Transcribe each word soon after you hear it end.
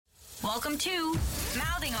Welcome to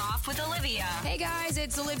Mouthing Off with Olivia. Hey guys,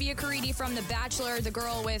 it's Olivia Caridi from The Bachelor, the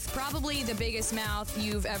girl with probably the biggest mouth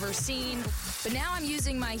you've ever seen. But now I'm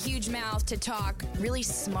using my huge mouth to talk really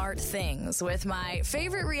smart things with my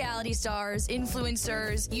favorite reality stars,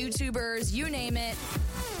 influencers, YouTubers, you name it.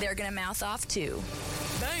 They're gonna mouth off too.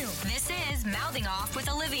 Bam. This is Mouthing Off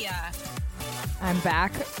with Olivia. I'm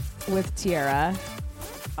back with Tiara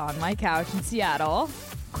on my couch in Seattle.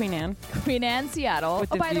 Queen Anne, Seattle.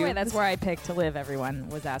 Oh, by the way, that's where I picked to live. Everyone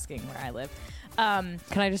was asking where I live. Can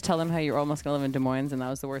I just tell them how you were almost going to live in Des Moines and that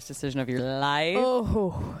was the worst decision of your life?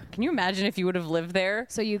 Oh. Can you imagine if you would have lived there?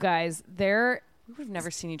 So you guys, We would have never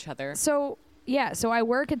seen each other. So I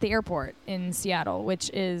work at the airport in Seattle, which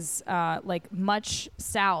is like much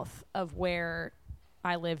south of where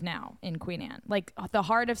I live now in Queen Anne. Like the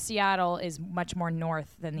heart of Seattle is much more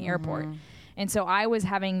north than the airport. And so I was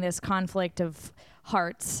having this conflict of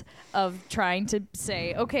hearts of trying to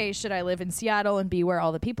say, okay, should I live in Seattle and be where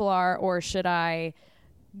all the people are, or should I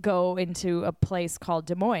go into a place called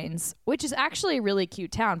Des Moines, which is actually a really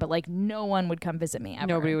cute town, but like no one would come visit me ever.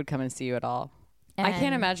 Nobody would come and see you at all. I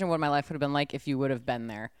can't imagine what my life would have been like if you would have been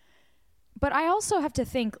there. But I also have to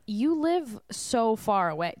think, you live so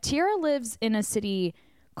far away. Tiara lives in a city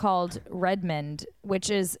called Redmond,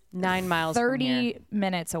 which is 9 miles 30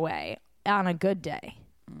 minutes away on a good day.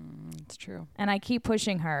 It's true. And I keep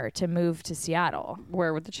pushing her to move to Seattle.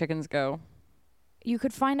 Where would the chickens go? You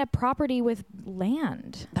could find a property with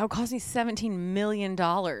land. That would cost me $17 million.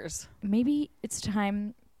 Maybe it's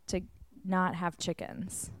time to not have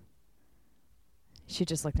chickens. She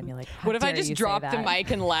just looked at me like, what if I just dropped the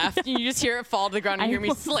mic and left? And you just hear it fall to the ground and you hear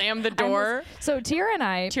me slam the door? So Tiara and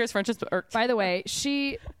I... Tiara's French. By the way,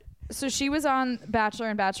 she was on Bachelor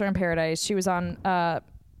and Bachelor in Paradise. She was on...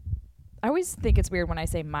 I always think it's weird when I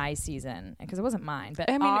say my season because it wasn't mine, but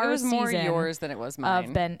I mean, our it was more season yours than it was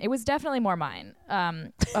mine. It was definitely more mine.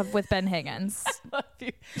 With Ben Higgins.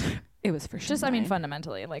 It was for sure. Just, I mean,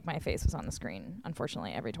 fundamentally, like my face was on the screen,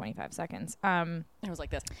 unfortunately, every 25 seconds. It was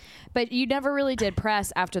like this. But you never really did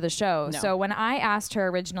press after the show. No. So when I asked her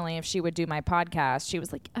originally if she would do my podcast, she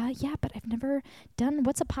was like, yeah, but I've never done,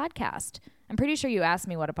 what's a podcast? I'm pretty sure you asked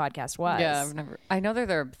me what a podcast was. Yeah, I know they're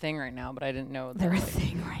their thing right now, but I didn't know they're a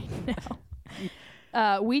thing right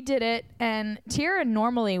now. We did it, and Tiara,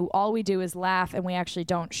 normally all we do is laugh and we actually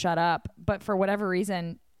don't shut up. But for whatever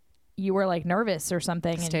reason, you were like nervous or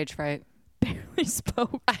something. Stage fright. Barely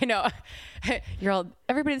spoke. I know. You're all,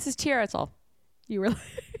 everybody, this is Tiara. It's all. You were like...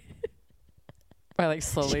 I like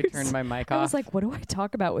slowly turned my mic off. I was like, what do I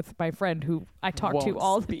talk about with my friend who I talk to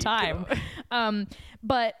all the time?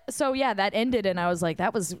 But so yeah, that ended and I was like,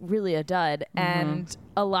 that was really a dud. And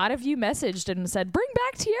a lot of you messaged and said, bring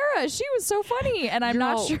back Tiara. She was so funny. And I'm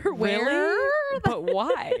not sure where. Really? But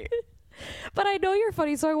why? But I know you're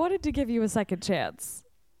funny, so I wanted to give you a second chance.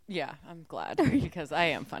 Yeah, I'm glad because I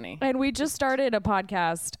am funny. And we just started a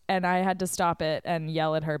podcast and I had to stop it and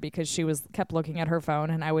yell at her because she kept looking at her phone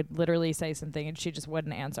and I would literally say something and she just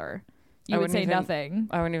wouldn't answer. You would say nothing.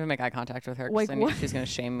 I wouldn't even make eye contact with her because I knew she's going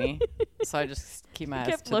to shame me. So I just keep my eyes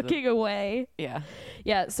kept looking away. Yeah.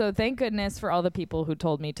 Yeah, so thank goodness for all the people who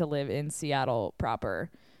told me to live in Seattle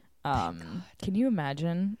proper. Can you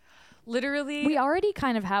imagine? Literally. We already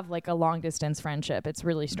kind of have like a long distance friendship. It's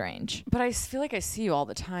really strange. But I feel like I see you all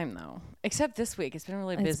the time though. Except this week. It's been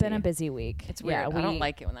really busy. It's been a busy week. It's weird. I don't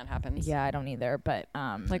like it when that happens. Yeah, I don't either. But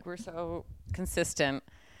like we're so consistent.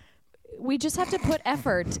 We just have to put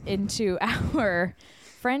effort into our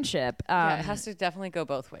friendship. Yeah, it has to definitely go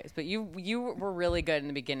both ways. But you were really good in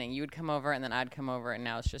the beginning. You would come over and then I'd come over and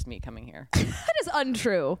now it's just me coming here. That is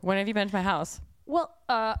untrue. When have you been to my house? Well,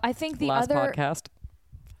 I think the last other podcast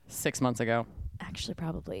 6 months ago. Actually,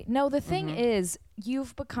 probably. No, the thing is,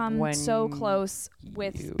 you've become so close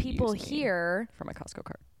with people here. For my Costco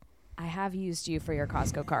card. I have used you for your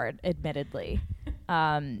Costco card, admittedly.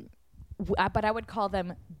 But I would call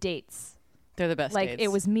them dates. They're the best like dates.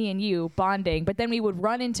 It was me and you bonding, but then we would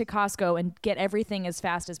run into Costco and get everything as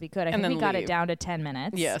fast as we could. I think we got it down to 10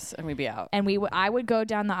 minutes. Yes, and we'd be out. And I would go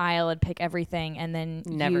down the aisle and pick everything, and then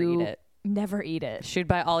never eat it. Never eat it. She'd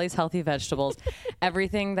buy all these healthy vegetables.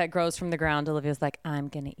 Everything that grows from the ground, Olivia's like, I'm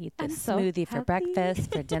going to eat this smoothie for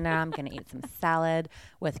breakfast. For dinner, I'm going to eat some salad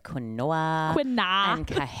with quinoa. And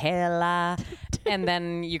kahela. And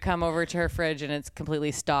then you come over to her fridge and it's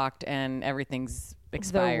completely stocked and everything's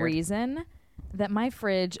expired. The reason that my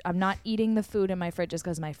fridge, I'm not eating the food in my fridge is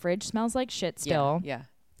because my fridge smells like shit still. Yeah.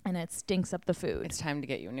 And it stinks up the food. It's time to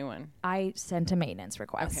get you a new one. I sent a maintenance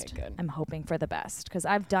request. Okay, good. I'm hoping for the best because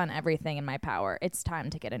I've done everything in my power. It's time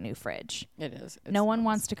to get a new fridge. It is. No one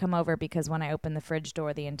wants to come over because when I open the fridge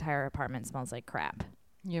door, the entire apartment smells like crap.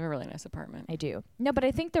 You have a really nice apartment. I do. No, but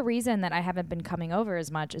I think the reason that I haven't been coming over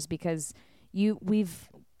as much is because we've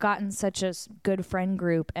gotten such a good friend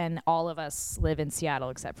group, and all of us live in Seattle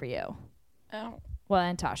except for you. Oh. Well,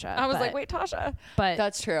 and Tasha. I was like, wait, Tasha. But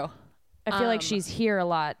that's true. I feel like she's here a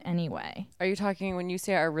lot anyway. Are you talking, when you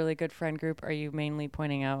say our really good friend group, are you mainly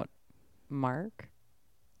pointing out Mark?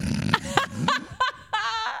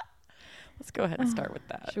 Let's go ahead and start with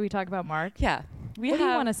that. Should we talk about Mark? Yeah. What do you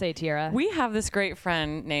want to say, Tiara? We have this great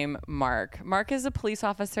friend named Mark. Mark is a police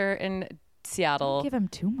officer in Seattle. Don't give him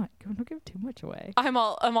too much. Don't give too much away. I'm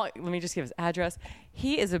all. Let me just give his address.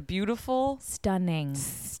 He is a beautiful, stunning.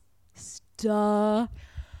 He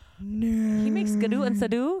makes Skadoo and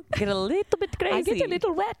Sadoo get a little bit crazy. I get a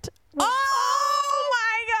little wet. Oh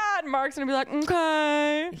my God. Mark's going to be like,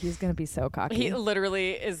 okay. He's going to be so cocky. He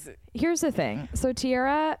literally is. Here's the thing. So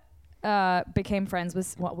Tiara became friends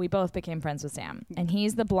with, we both became friends with Sam. And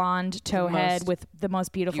he's the blonde towhead with the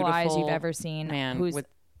most beautiful eyes you've ever seen. Man,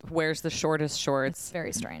 wears the shortest shorts. It's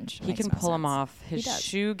very strange. He can pull them off. His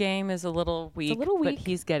shoe game is a little weak, but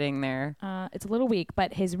he's getting there. It's a little weak,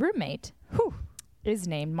 but his roommate is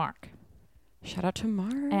named Mark. Shout out to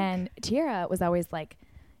Mark. And Tiara was always like,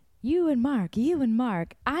 you and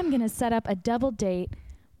Mark, I'm going to set up a double date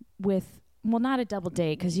with, well, not a double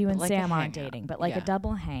date because you and like Sam aren't dating, but like a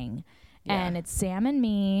double hang. Yeah. And it's Sam and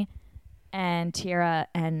me and Tiara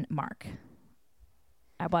and Mark.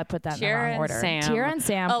 I put that in the wrong order. Tiara and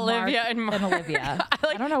Sam, Olivia and Mark. Olivia.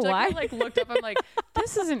 I don't know why. I looked up. I'm like,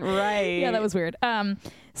 this isn't right. Yeah, that was weird.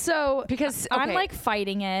 So because I'm like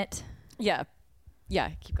fighting it. Yeah.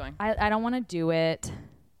 Keep going. I don't want to do it.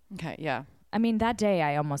 Okay. Yeah. I mean, that day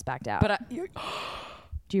I almost backed out. But do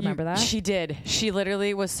you remember that? She did. She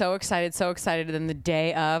literally was so excited. And then the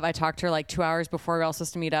day of, I talked to her like 2 hours before we were all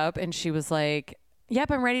supposed to meet up, and she was like,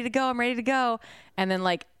 "Yep, I'm ready to go." And then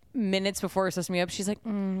like minutes before we were supposed to meet up, she's like,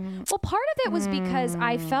 Well, part of it was because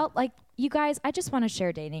I felt like, you guys, I just want to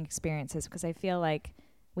share dating experiences because I feel like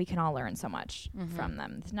we can all learn so much from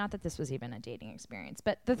them. It's not that this was even a dating experience,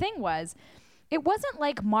 but the thing was, it wasn't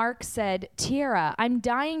like Mark said, Tiara, I'm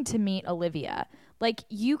dying to meet Olivia. Like,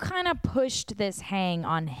 you kind of pushed this hang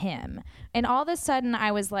on him. And all of a sudden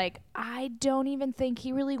I was like, I don't even think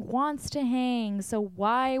he really wants to hang. So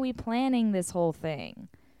why are we planning this whole thing?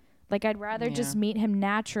 Like, I'd rather just meet him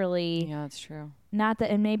naturally. Yeah, that's true. Not that,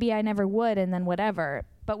 and maybe I never would, and then whatever.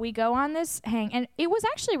 But we go on this hang, and it was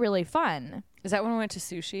actually really fun. Is that when we went to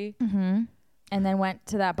sushi? Mm-hmm. And then went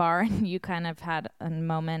to that bar, and you kind of had a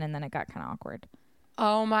moment, and then it got kind of awkward.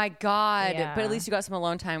 Oh my God. Yeah. But at least you got some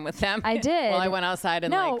alone time with them. I did. Well, I went outside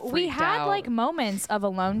and we had out. like moments of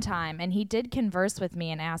alone time, and he did converse with me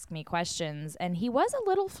and ask me questions, and he was a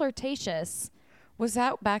little flirtatious. Was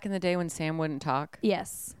that back in the day when Sam wouldn't talk?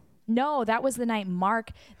 Yes. No, that was the night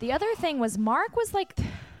Mark. The other thing was Mark was like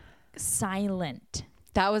silent.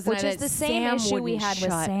 That was the which night is the same issue we had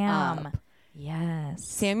with Sam. Up. Yes.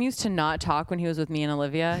 Sam used to not talk when he was with me and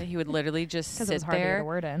Olivia. He would literally just sit it was hard there. To get a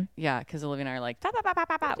word in. Yeah, because Olivia and I are like,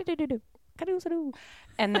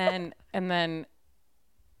 and then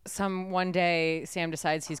some one day Sam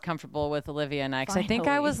decides he's comfortable with Olivia and I. Because I think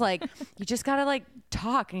I was like, you just gotta like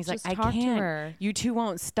talk, and he's just like, I can't. You two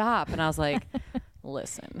won't stop. And I was like,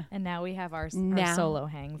 listen. And now we have our solo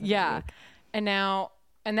hangs. Yeah, and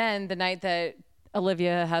then the night that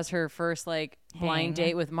Olivia has her first like blind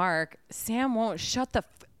date with Mark, Sam won't shut the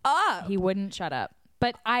up. He wouldn't shut up.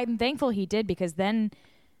 But I'm thankful he did, because then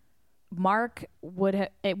Mark would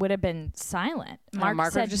have been silent.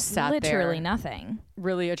 Mark said just sat literally there, nothing.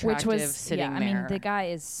 Really attractive, which was sitting there. I mean, the guy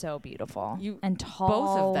is so beautiful and tall.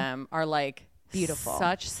 Both of them are like beautiful,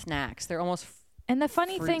 such snacks. They're almost. And the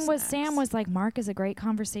funny thing was, Sam was like, Mark is a great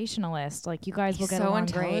conversationalist. Like, you guys will get along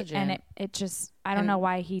great. And it just, I don't know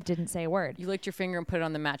why he didn't say a word. You licked your finger and put it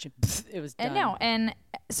on the match, and it was done. And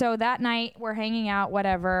so that night we're hanging out,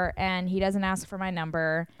 whatever, and he doesn't ask for my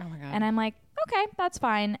number. Oh my God. And I'm like, okay, that's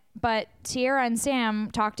fine. But Tiara and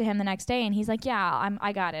Sam talked to him the next day, and he's like, yeah,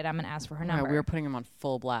 I got it. I'm going to ask for her number. We were putting him on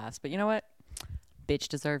full blast. But you know what? Bitch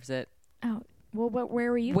deserves it. Oh, well,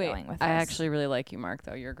 where were you going with this? I actually really like you, Mark,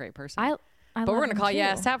 though. You're a great person. But we're going to call you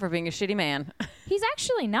ass out for being a shitty man. He's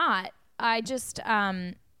actually not. I just...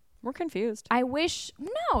 we're confused. I wish...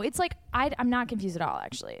 No, it's like... I'm not confused at all,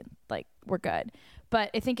 actually. Like, we're good. But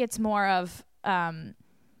I think it's more of... I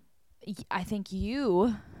think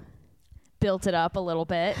you built it up a little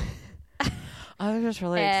bit. I was just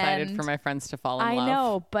really excited for my friends to fall in love. I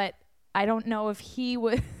know, but I don't know if he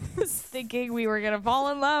was thinking we were going to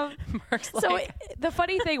fall in love. Mark's so the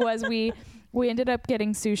funny thing was we ended up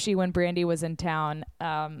getting sushi when Brandy was in town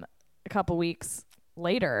a couple weeks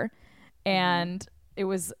later, and it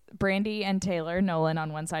was Brandy and Taylor Nolan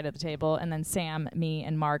on one side of the table, and then Sam, me,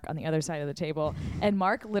 and Mark on the other side of the table. And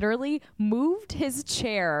Mark literally moved his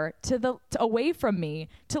chair away from me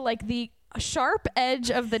to like the sharp edge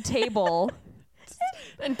of the table.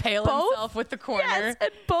 Impale himself with the corner. Yes,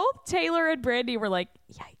 and both Taylor and Brandy were like,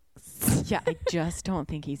 yikes. Yeah, I just don't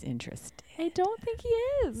think he's interested. I don't think he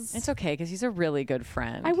is. It's okay because he's a really good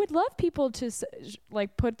friend. I would love people to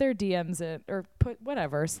like put their DMs in or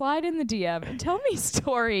slide in the DM and tell me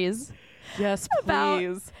stories. Yes, about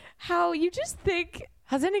please. How you just think.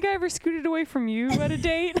 Has any guy ever scooted away from you at a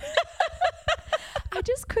date? I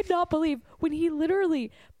just could not believe when he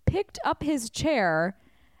literally picked up his chair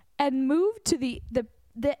and moved to the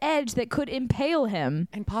edge that could impale him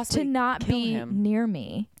and possibly to not be near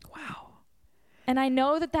me. Wow. And I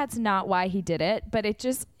know that that's not why he did it, but it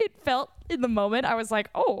felt in the moment. I was like,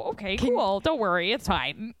 "Oh, okay, cool. Don't worry, it's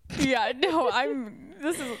fine." Yeah, no,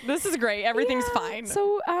 this is great. Everything's fine.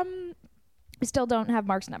 So, we still don't have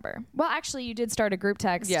Mark's number. Well, actually, you did start a group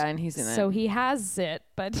text. Yeah, and he's in it. So he has it,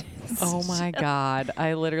 but oh my God,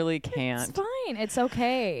 I literally can't. It's fine. It's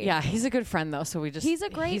okay. Yeah, he's a good friend though, so he's a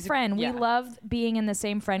great friend. Yeah. We love being in the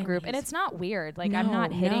same friend group, and it's not weird. Like I'm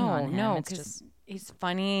not hitting on him. No, it's just he's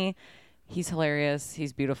funny. He's hilarious.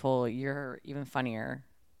 He's beautiful. You're even funnier.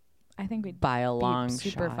 I think we'd by a long be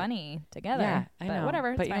super shot. funny together. Yeah, I but know.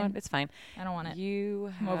 Whatever. But it's fine. It's fine. I don't want it.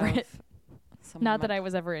 I'm over it. Not that I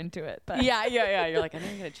was ever into it, but yeah. You're like, I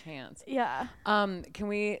didn't get a chance. Yeah. Can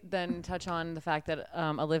we then touch on the fact that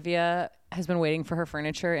Olivia has been waiting for her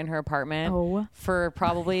furniture in her apartment for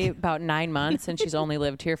probably about 9 months, and she's only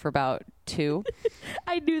lived here for about 2.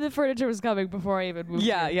 I knew the furniture was coming before I even moved.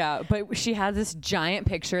 Yeah. But she has this giant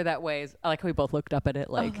picture that weighs. I like how we both looked up at it.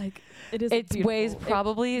 It weighs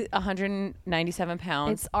probably 197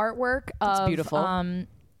 pounds. It's artwork. It's beautiful.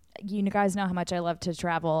 You guys know how much I love to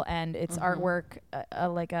travel, and it's artwork,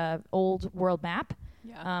 like a old world map,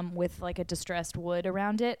 with like a distressed wood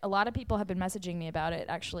around it. A lot of people have been messaging me about it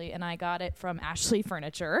actually, and I got it from Ashley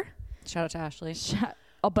Furniture. Shout out to Ashley.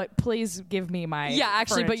 But please give me my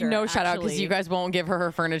actually, furniture, but no shout out because you guys won't give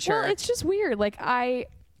her furniture. Well, it's just weird. Like I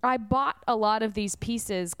bought a lot of these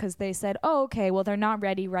pieces because they said, "Oh, okay, well they're not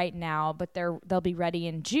ready right now, but they'll be ready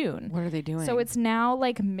in June." What are they doing? So it's now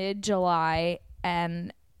like mid-July,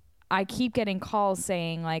 and I keep getting calls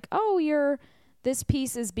saying like, "Oh, this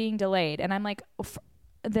piece is being delayed," and I'm like,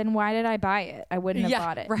 "Then why did I buy it? I wouldn't have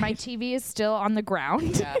bought it." Right. My TV is still on the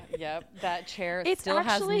ground. Yep. That chair still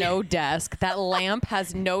has no desk. That lamp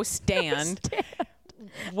has no stand.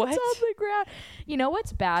 What? It's on the ground. You know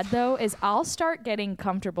what's bad though is I'll start getting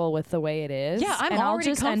comfortable with the way it is. Yeah, and I'll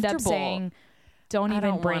just end up saying, "Don't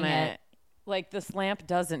even bring it." Like this lamp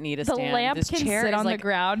doesn't need a the stand. The lamp this can chair sit on like the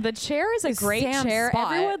ground. The chair is a great chair.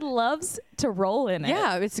 Spot. Everyone loves to roll in it.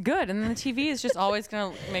 Yeah, it's good. And then the TV is just always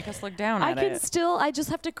going to make us look down at it. I just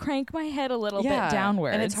have to crank my head a little bit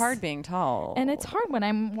downwards. And it's hard being tall. And it's hard when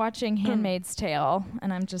I'm watching Handmaid's Tale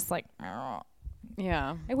and I'm just like,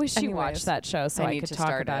 yeah. I wish you watched that show so I could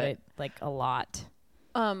talk about it like a lot.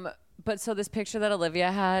 But so this picture that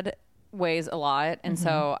Olivia had weighs a lot. And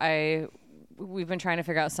so we've been trying to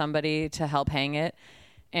figure out somebody to help hang it,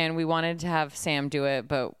 and we wanted to have Sam do it,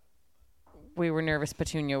 but we were nervous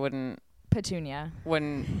Petunia wouldn't.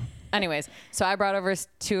 Anyways, so I brought over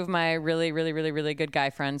 2 of my really, really, really, really good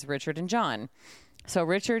guy friends, Richard and John. So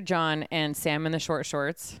Richard, John, and Sam in the short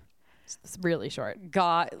shorts. It's really short.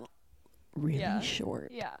 Got really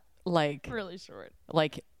short. Yeah. Like really short.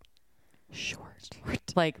 Like short.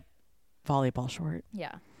 Like volleyball short.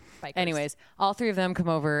 Yeah. Bikers. Anyways, all 3 of them come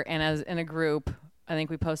over, and as in a group, I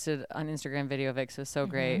think we posted an Instagram video of it because it was so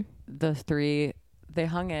great. The 3, they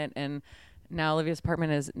hung it, and now Olivia's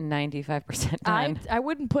apartment is 95% done. I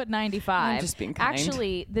wouldn't put 95. I'm just being kind.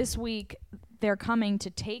 Actually, this week they're coming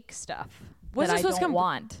to take stuff that I don't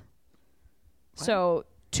want. What? So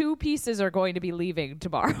 2 pieces are going to be leaving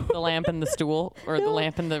tomorrow. The lamp and the stool, or the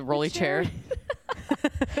lamp and the rolly chair.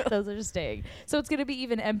 Those are staying. So it's going to be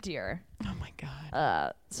even emptier. Oh my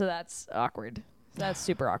God. So that's awkward. That's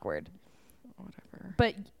super awkward. Whatever.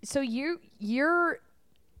 But so Tiara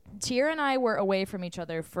and I were away from each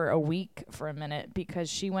other for a week for a minute because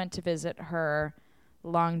she went to visit her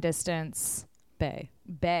long distance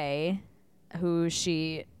bae, who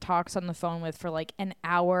she talks on the phone with for like an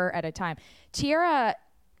hour at a time. Tiara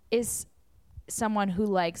is someone who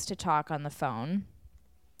likes to talk on the phone.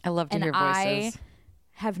 I love to hear voices. I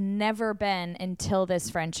have never been until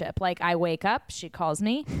this friendship. Like I wake up, she calls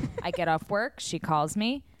me. I get off work, she calls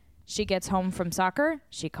me. She gets home from soccer,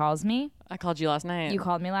 she calls me. I called you last night. You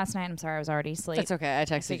called me last night. I'm sorry, I was already asleep. That's okay. I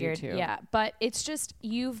texted you too. Yeah, but it's just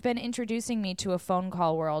you've been introducing me to a phone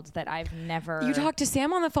call world that I've never. You talk to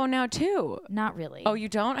Sam on the phone now too. Not really. Oh, you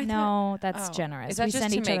don't? No, that's generous. Is that we just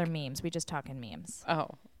send to each other make- memes. We just talk in memes. Oh.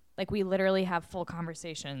 Like we literally have full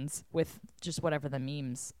conversations with just whatever the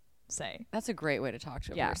memes say. That's a great way to talk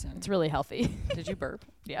to a person. It's really healthy. Did you burp?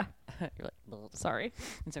 Yeah. You're like, Sorry.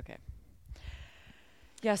 it's okay.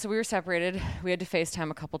 Yeah, so we were separated. We had to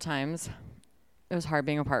FaceTime a couple times. It was hard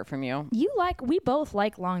being apart from you. We both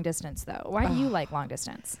like long distance though. Why do you like long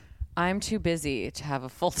distance? I'm too busy to have a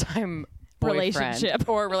full-time boyfriend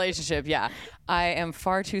or relationship. Yeah. I am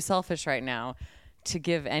far too selfish right now to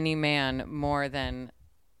give any man more than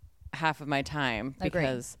half of my time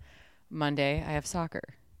because Monday I have soccer.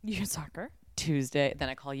 You have soccer? Tuesday, then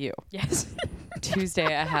I call you. Yes.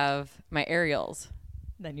 Tuesday I have my aerials.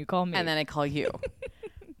 Then you call me. And then I call you.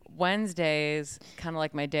 Wednesdays, kind of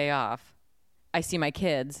like my day off. I see my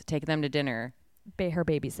kids, take them to dinner. Her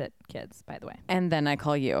babysit kids, by the way. And then I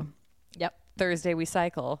call you. Yep. Thursday we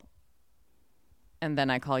cycle. And then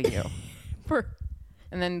I call you.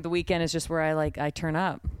 And then the weekend is just where I turn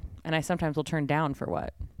up. And I sometimes will turn down for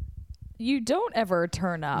what? You don't ever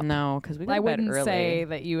turn up. No, because we go I to bed wouldn't early. say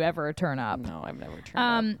that you ever turn up. No, I've never turned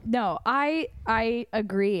up. No, I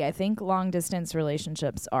agree. I think long distance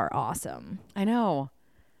relationships are awesome. I know.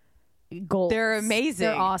 Goals. They're amazing.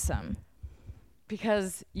 They're awesome.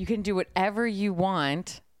 Because you can do whatever you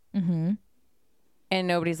want. Mm-hmm. And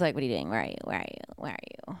nobody's like, what are you doing? Where are you? Where are you? Where are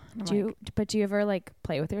you? But do you ever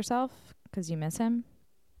play with yourself because you miss him?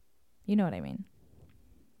 You know what I mean.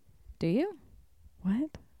 Do you?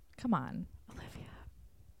 What? Come on, Olivia.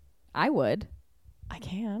 I would. I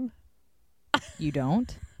can. You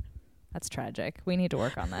don't? That's tragic. We need to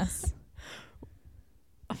work on this.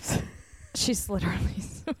 She's literally...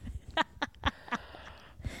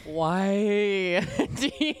 Why do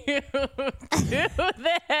you do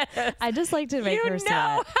this? I just like to make her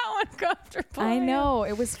sad. You know how uncomfortable I know.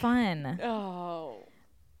 It was fun. Oh.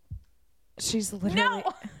 She's literally... No.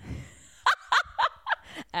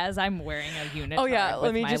 As I'm wearing a unit. Oh, yeah.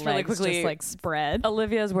 Let me just really quickly... Just spread.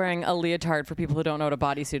 Olivia's wearing a leotard for people who don't know what a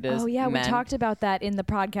bodysuit is. Oh, yeah. Men. We talked about that in the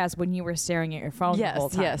podcast when you were staring at your phone the whole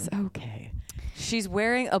time. Yes. Okay. She's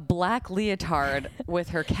wearing a black leotard with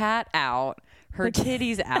her cat out, her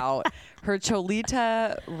titties out, her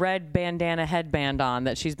Cholita red bandana headband on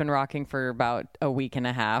that she's been rocking for about a week and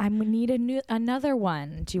a half. I need another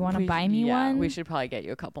one. Do you want to buy me one? We should probably get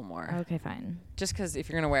you a couple more. Okay, fine. Just because if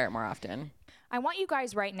you're going to wear it more often. I want you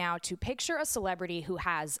guys right now to picture a celebrity who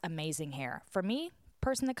has amazing hair. For me,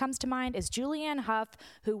 person that comes to mind is Julianne Hough,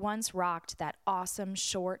 who once rocked that awesome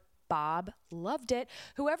short bob. Loved it.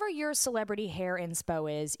 Whoever your celebrity hair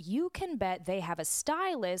inspo is, you can bet they have a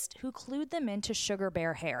stylist who clued them into Sugar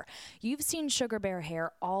Bear Hair. You've seen Sugar Bear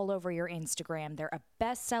Hair all over your Instagram. They're a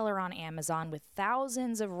bestseller on Amazon with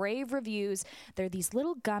thousands of rave reviews. They're these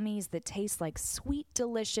little gummies that taste like sweet,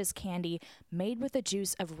 delicious candy made with the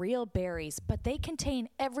juice of real berries, but they contain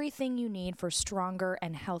everything you need for stronger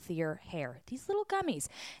and healthier hair. These little gummies,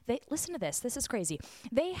 listen to this. This is crazy.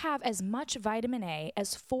 They have as much vitamin A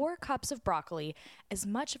as 4 cups of broccoli, as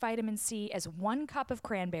much vitamin C as 1 cup of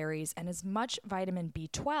cranberries, and as much vitamin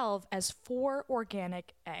B12 as 4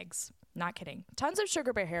 organic eggs. Not kidding. Tons of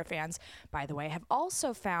Sugar Bear Hair fans, by the way, have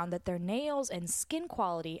also found that their nails and skin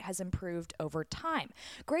quality has improved over time.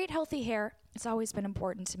 Great healthy hair. It's always been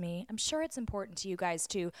important to me. I'm sure it's important to you guys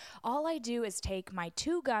too. All I do is take my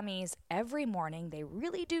 2 gummies every morning. They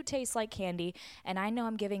really do taste like candy, and I know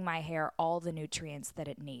I'm giving my hair all the nutrients that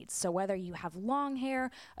it needs. So whether you have long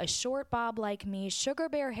hair, a short bob like me, Sugar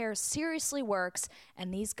Bear Hair seriously works,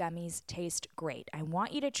 and these gummies taste great. I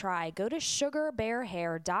want you to try. Go to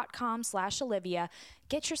sugarbearhair.com/Olivia.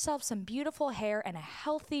 Get yourself some beautiful hair and a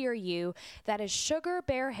healthier you. That is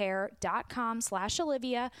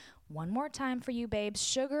sugarbearhair.com/Olivia. One more time for you, babes,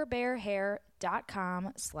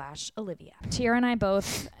 sugarbearhair.com/Olivia. Tiara and I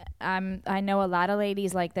both, I know a lot of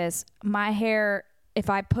ladies like this. My hair, if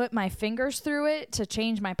I put my fingers through it to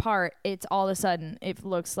change my part, it's all of a sudden, it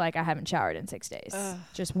looks like I haven't showered in 6 days.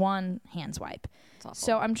 Just one hand swipe.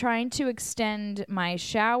 So I'm trying to extend my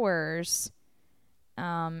showers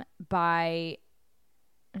by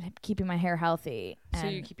keeping my hair healthy. So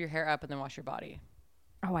you keep your hair up and then wash your body.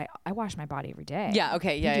 Oh, I wash my body every day. Yeah,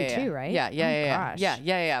 okay. Yeah, you do too, right? Yeah. Gosh.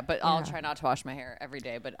 Yeah. But I'll try not to wash my hair every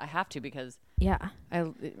day, but I have to because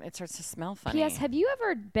it starts to smell funny. P.S. Have you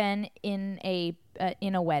ever been in a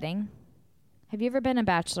wedding? Have you ever been a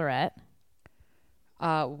bachelorette?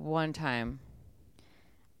 One time.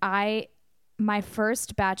 my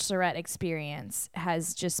first bachelorette experience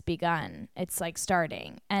has just begun. It's like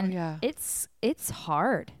starting, and it's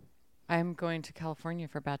hard. I'm going to California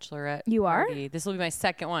for bachelorette. You are? Party. This will be my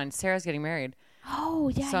second one. Sarah's getting married. Oh,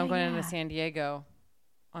 yeah. So I'm going into San Diego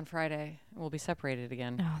on Friday. We'll be separated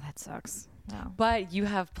again. Oh, that sucks. Wow. But you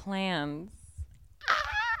have plans.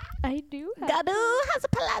 I do. Gadu has a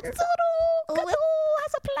plan. Gadu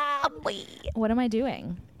has a plan. What am I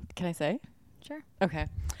doing? Can I say? Sure. Okay.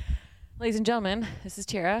 Ladies and gentlemen, this is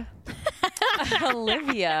Tara.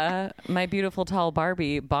 Olivia, my beautiful tall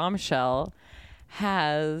Barbie bombshell,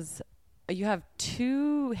 you have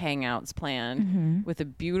 2 hangouts planned with a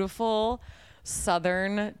beautiful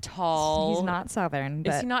southern tall. He's not southern.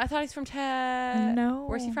 But Is he not? I thought he's from No.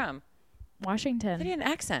 Where's he from? Washington. I thought he had an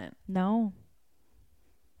accent. No.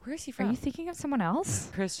 Where is he from? Are you thinking of someone else?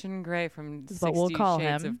 Christian Grey from Is 60 what we'll call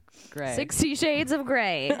Shades him. of Grey. 60 Shades of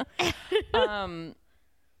Grey.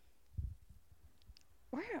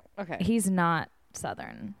 Where? Okay. He's not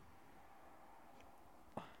southern.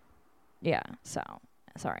 Yeah. So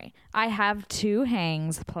sorry. I have 2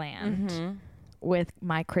 hangs planned with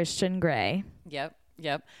my Christian Grey. Yep.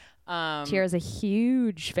 Tira's a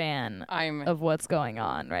huge fan I'm of what's going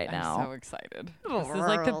on right now. I'm so excited. This is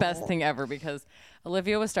like the best thing ever because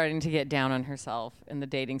Olivia was starting to get down on herself in the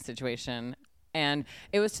dating situation. And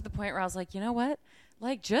it was to the point where I was like, you know what?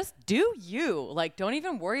 Like, just do you. Like, don't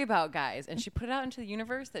even worry about guys. And she put it out into the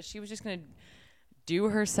universe that she was just going to do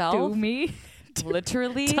herself. Do me.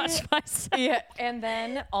 Literally. Touch myself. Yeah. And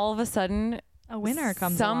then all of a sudden, A winner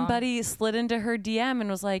comes somebody slid into her DM and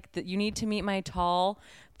was like, you need to meet my tall.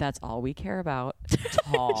 That's all we care about.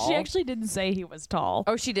 Tall. She actually didn't say he was tall.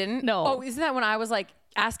 Oh, she didn't? No. Oh, isn't that when I was like,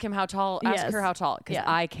 ask him how tall, ask Yes. her how tall, because Yeah.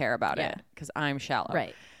 I care about Yeah. it, because I'm shallow.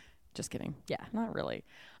 Right. Just kidding. Yeah. Not really.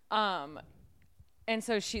 And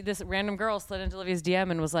so this random girl slid into Olivia's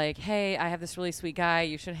DM and was like, hey, I have this really sweet guy.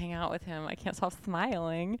 You should hang out with him. I can't stop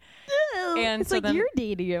smiling. And It's so like then, you're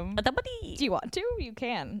dating him. Do you want to? You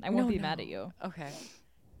can. I won't be mad at you. Okay.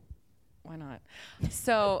 Why not?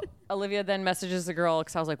 So Olivia then messages the girl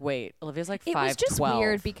because I was like, wait, Olivia's like 5'12". It was just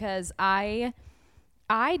weird because I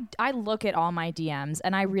look at all my DMs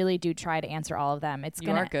and I really do try to answer all of them.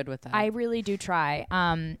 You are good with that. I really do try.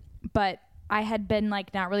 But I had been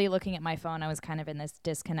like not really looking at my phone. I was kind of in this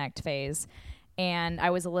disconnect phase. And I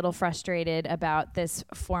was a little frustrated about this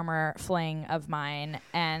former fling of mine.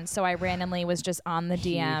 And so I randomly was just on the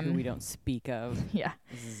DM. Who we don't speak of. Yeah.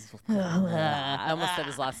 I almost said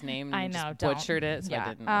his last name. And I know. Just butchered it, so yeah. I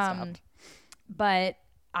didn't. I stopped. But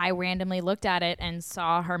I randomly looked at it and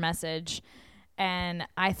saw her message. And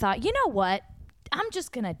I thought, you know what? I'm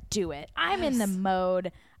just going to do it. I'm in the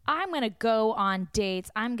mode. I'm going to go on dates.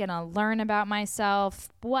 I'm going to learn about myself,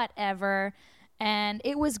 whatever. And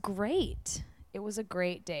it was great. It was a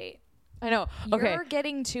great date. I know. Okay. You're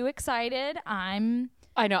getting too excited. I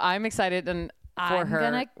know. I'm excited and for I'm her.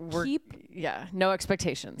 gonna we're- keep no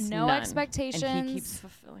expectations. no None. expectations. And he keeps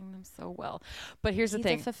fulfilling them so well. But here's the He's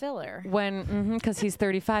thing. a fulfiller. When because he's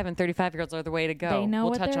 35 and 35-year-olds are the way to go. They know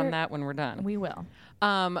we'll what touch on they're- that when we're done. We will.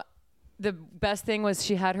 The best thing was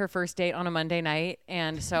she had her first date on a Monday night,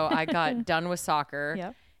 and so I got done with soccer.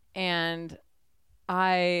 Yep. And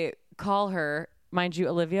I call her, mind you,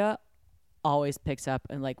 Olivia always picks up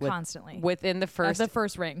and like Constantly. within the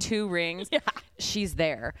first ring. 2 rings, she's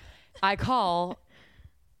there. I call,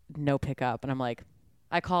 no pickup, and I'm like,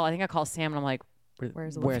 I think I call Sam, and I'm like,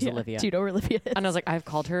 where's Olivia? Do you know where Olivia is? And I was like, I've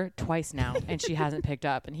called her twice now, and she hasn't picked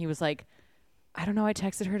up. And he was like, I don't know. I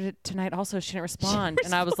texted her tonight also. She didn't respond.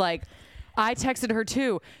 And I was like, I texted her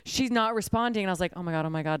too. She's not responding. And I was like, oh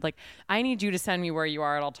my God. Like, I need you to send me where you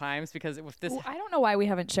are at all times because if this. Well, I don't know why we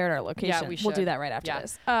haven't shared our location. we We'll do should. that right after Yeah.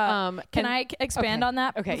 this. Can I expand okay. on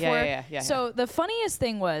that? Okay, before? yeah. So the funniest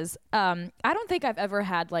thing was, I don't think I've ever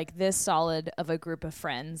had like this solid of a group of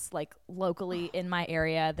friends like locally in my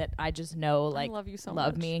area that I just know like love you so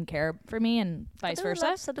love much. me and care for me and vice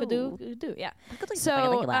versa. Kudu, yeah.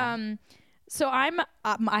 So I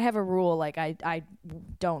have a rule like I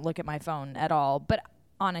don't look at my phone at all, but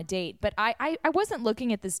on a date. But I wasn't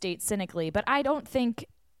looking at this date cynically, but I don't think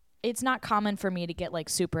it's not common for me to get like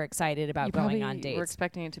super excited about going on dates. We're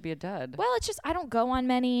expecting it to be a dud. Well, it's just I don't go on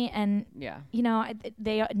many, and yeah,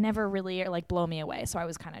 they never really like blow me away. So I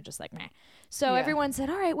was kind of just like meh. So everyone said,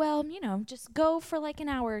 all right, well, just go for like an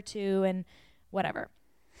hour or two and whatever.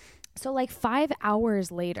 So like 5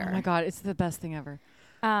 hours later, oh my God, it's the best thing ever.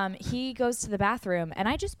 he goes to the bathroom, and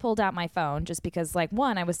I just pulled out my phone just because, like,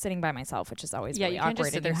 one, I was sitting by myself, which is always really you can't just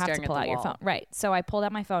awkward, sit and there you have to staring at pull the out your wall. phone, right? So I pulled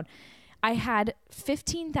out my phone. I had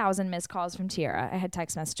 15,000 missed calls from Tiara. I had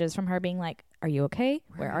text messages from her being like, are you okay?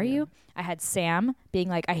 Where are you? I had Sam being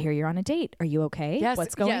like, I hear you're on a date. Are you okay? Yes,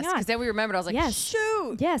 what's going on? Because then we remembered. I was like,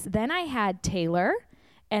 shoot. Yes. Then I had Taylor,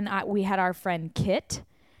 and we had our friend Kit.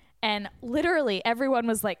 And literally everyone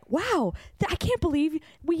was like, wow, I can't believe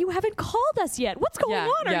you haven't called us yet. What's going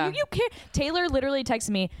on? Are you can't. Taylor literally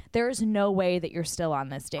texted me, there is no way that you're still on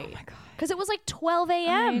this date. Oh my God. Because it was like 12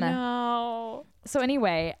 a.m. I know. So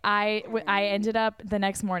anyway, I ended up the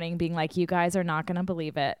next morning being like, you guys are not going to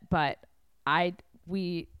believe it. But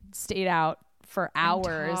we stayed out for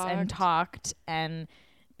hours and talked. And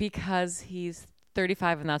because he's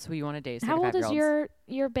 35 and that's who you want to date. How old is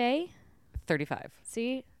your bae? 35.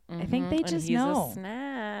 See? I think they just he's know. A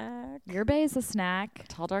snack. Your bae is a snack.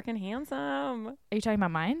 Tall, dark, and handsome. Are you talking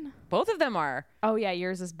about mine? Both of them are. Oh yeah,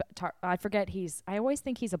 yours is. I forget I always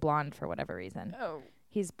think he's a blonde for whatever reason. Oh,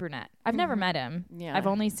 he's brunette. I've never met him. Yeah, I've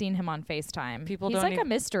only seen him on FaceTime. He's like a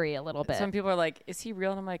mystery a little bit. Some people are like, "Is he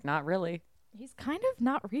real?" And I'm like, "Not really." He's kind of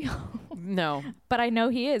not real. No, but I know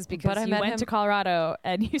he is because you went to Colorado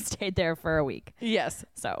and you stayed there for a week. Yes.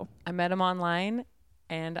 So I met him online,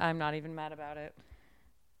 and I'm not even mad about it.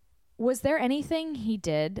 Was there anything he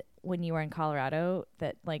did when you were in Colorado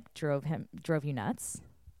that like drove you nuts?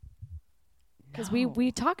 Because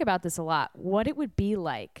we talk about this a lot. What it would be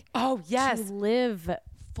like? Oh yes, to live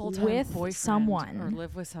full-time with someone or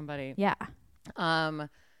live with somebody. Yeah. Let's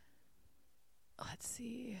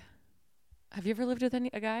see. Have you ever lived with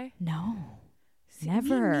a guy? No. See,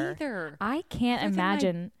 never. Me neither. I can't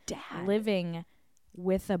imagine living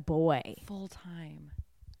with a boy full time.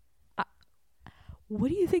 What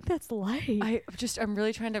do you think that's like? I'm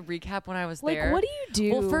really trying to recap when I was there. What do you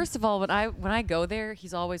do? Well, first of all, when I go there,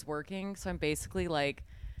 he's always working, so I'm basically like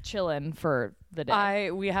chilling for the day.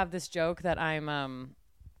 We have this joke that I'm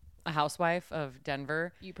a housewife of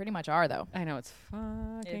Denver. You pretty much are, though. I know, it's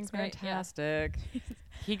fucking fantastic. Yeah.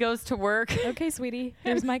 He goes to work. Okay, sweetie,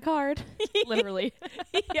 here's my card. Literally.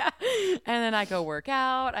 Yeah. And then I go work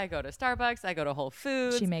out. I go to Starbucks. I go to Whole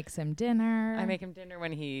Foods. She makes him dinner. I make him dinner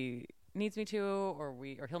when he needs me to, or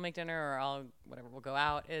he'll make dinner, or we'll go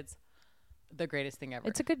out. It's the greatest thing ever.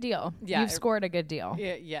 It's a good deal. Yeah, you've scored a good deal.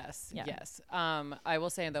 Yes. I will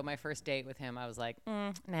say though, my first date with him, I was like,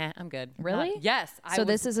 nah, I'm good. Really? Yes. So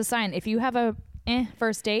this is a sign. If you have a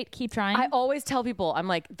first date, keep trying. I always tell people, I'm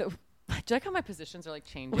like, do you like how my positions are like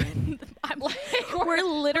changing? I'm like, we're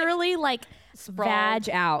literally like vag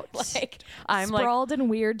out. Like I'm sprawled in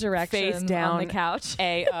weird directions, face down on the couch.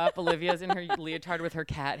 A up. Olivia's in her leotard with her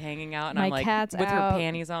cat hanging out, and my I'm like cat's with out. her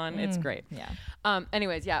panties on. It's great. Yeah.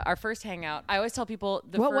 Anyways, our first hangout. I always tell people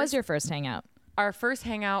what was your first hangout? Our first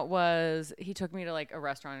hangout was he took me to like a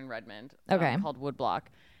restaurant in Redmond. Called Woodblock.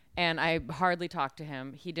 And I hardly talked to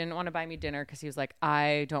him. He didn't want to buy me dinner because he was like,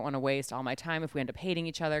 I don't want to waste all my time if we end up hating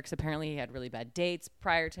each other, because apparently he had really bad dates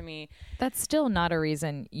prior to me. That's still not a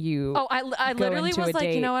reason you I literally was like,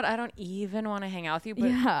 date. you know what? I don't even want to hang out with you,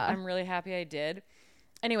 but I'm really happy I did.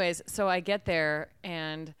 Anyways, so I get there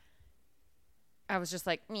and I was just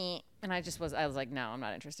like, me. And I was like, no, I'm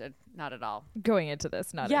not interested. Not at all. Going into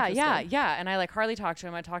this, not interested. Yeah. And I like hardly talked to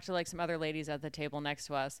him. I talked to like some other ladies at the table next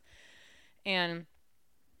to us. And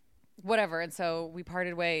whatever. And so we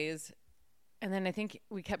parted ways. And then I think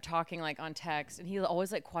we kept talking like on text, and he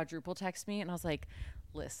always like quadruple text me. And I was like,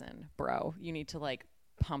 listen, bro, you need to like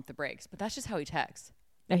pump the brakes. But that's just how he texts.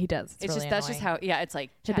 Yeah, he does. It's really just, that's just how, it's like,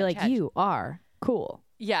 he'll be like, you are cool.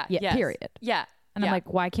 Yeah. Period. Yeah. And I'm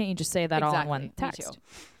like, why can't you just say that all in one text? Me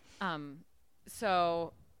too.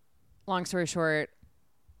 So long story short,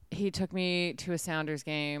 he took me to a Sounders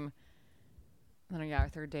game. And then, our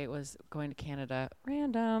third date was going to Canada.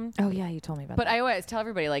 Random. Oh, yeah, you told me about that. But I always tell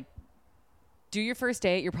everybody, like, do your first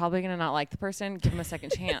date. You're probably going to not like the person. Give them a second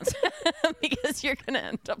chance because you're going to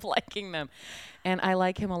end up liking them. And I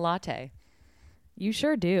like him a latte. You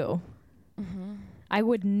sure do. Mm-hmm. I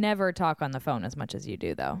would never talk on the phone as much as you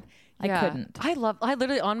do, though. Yeah. I couldn't. I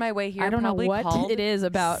literally, on my way here, I don't know what it is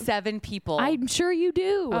about 7 people. I'm sure you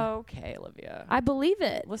do. Okay, Olivia. I believe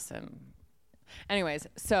it. Listen. Anyways,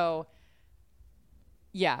 so...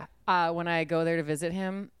 yeah, when I go there to visit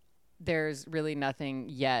him, there's really nothing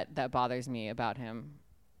yet that bothers me about him.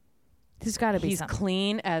 There's got to be something. He's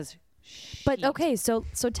clean as shit. But okay, so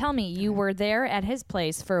tell me, you were there at his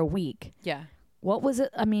place for a week. Yeah. What was it?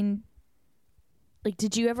 I mean, like,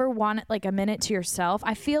 did you ever want like a minute to yourself?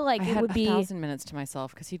 I feel like it would be 1,000 minutes to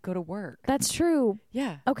myself because he'd go to work. That's true.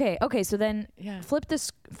 Yeah. Okay. So then, flip the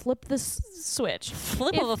switch.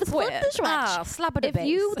 Flip the switch. Slap it.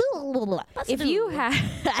 If you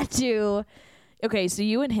had to, okay. So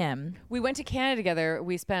you and him, we went to Canada together.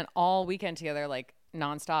 We spent all weekend together, like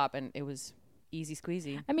nonstop, and it was easy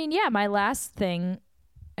squeezy. I mean, yeah, my last thing,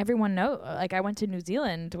 everyone know, like I went to New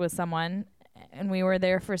Zealand with someone, and we were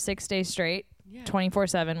there for 6 days straight,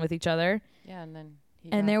 24/7 with each other. Yeah, and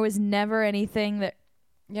then there was never anything that.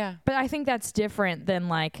 Yeah, but I think that's different than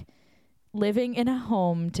like living in a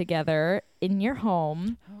home together in your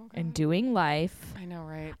home and doing life. I know,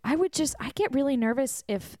 right? I get really nervous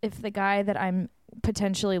if the guy that I'm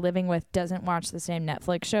potentially living with doesn't watch the same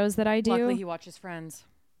Netflix shows that I do. Luckily, he watches Friends.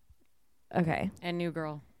 Okay. And New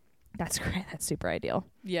Girl. That's great. That's super ideal.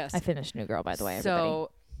 Yes. I finished New Girl, by the way, everybody.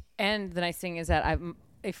 And the nice thing is that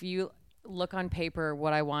if you look on paper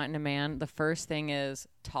what I want in a man, the first thing is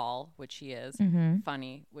tall, which he is,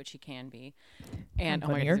 funny, which he can be. And oh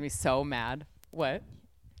my God, he's going to be so mad. What?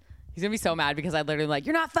 He's going to be so mad because I literally like,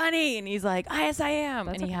 you're not funny. And he's like, yes, I am.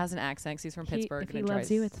 And he has an accent because he's from Pittsburgh. If he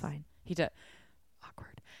loves you, it's fine. He does.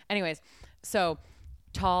 Awkward. Anyways, so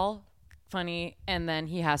tall, funny, and then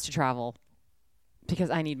he has to travel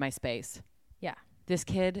because I need my space. Yeah. This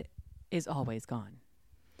kid is always gone.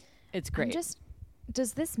 It's great.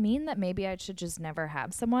 Does this mean that maybe I should just never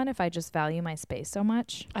have someone if I just value my space so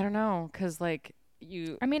much? I don't know, because like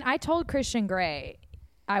I mean, I told Christian Grey,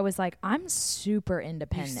 I was like, I'm super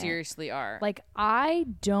independent. You seriously are. Like, I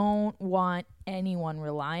don't want anyone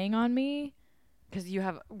relying on me. Because we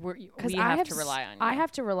have to rely on you. I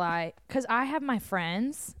have to rely, because I have my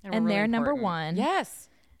friends, and they're important. Number one. Yes.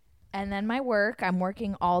 And then my work, I'm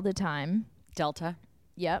working all the time. Delta.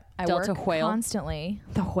 Yep. I Delta work whale. Constantly.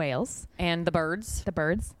 The whales. And the birds. The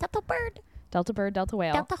birds. Delta bird. Delta bird, Delta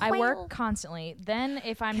whale. Delta I whale. work constantly. Then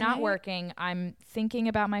if I'm not working, I'm thinking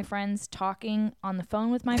about my friends, talking on the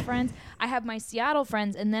phone with my friends. I have my Seattle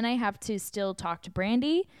friends, and then I have to still talk to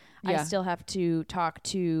Brandy. Yeah. I still have to talk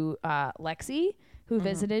to Lexi, who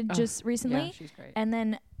visited just recently. Yeah, she's great. And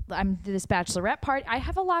then I'm this bachelorette party. I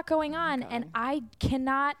have a lot going on, and I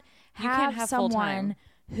cannot have someone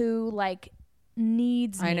who like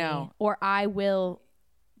needs me, or I will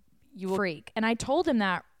freak. And I told him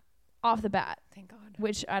that off the bat. Thank God.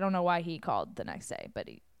 Which I don't know why he called the next day, but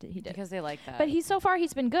he did. Because they like that. But he's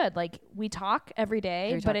been good. Like, we talk every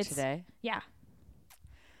day. We talk today? Yeah.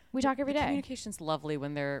 We talk every day. Communication's lovely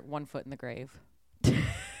when they're 1 foot in the grave.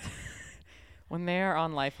 When they are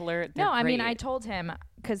on life alert, they're great. I mean, I told him,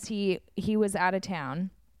 because he was out of town,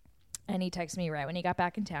 and he texted me right when he got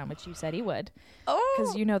back in town, which you said he would. Oh.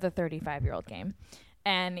 Because you know the 35-year-old game.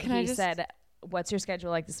 And he said, what's your schedule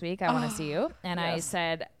like this week? I want to see you. And I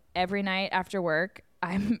said, every night after work,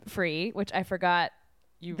 I'm free, which I forgot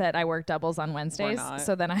that I work doubles on Wednesdays.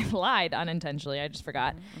 So then I lied unintentionally. I just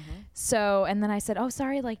forgot. Mm-hmm. So, and then I said, oh,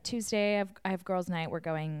 sorry, like Tuesday, I have girls' night. We're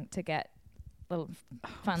going to get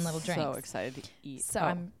fun little drinks. So excited to eat. So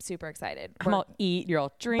I'm super excited. I'm all eat, you're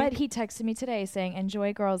all drink. But he texted me today saying,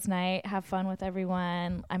 enjoy girls' night, have fun with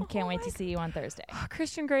everyone. I can't wait to see you on Thursday. Oh,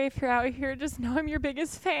 Christian Grey, if you're out here, just know I'm your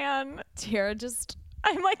biggest fan. Tiara just...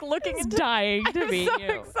 I'm like looking into dying to meet you. I'm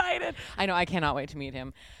so excited. I know, I cannot wait to meet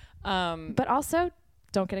him. But also,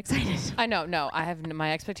 don't get excited. I know, no, I have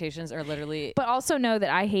my expectations are literally... But also know that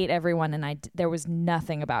I hate everyone, and there was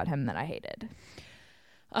nothing about him that I hated.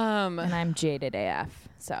 And I'm jaded AF.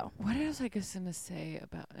 So what else I was gonna say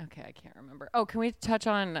about? Okay, I can't remember. Oh, can we touch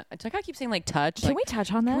on? It's like I keep saying like touch. Can we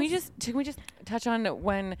touch on this? Can we just touch on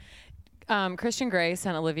when Christian Grey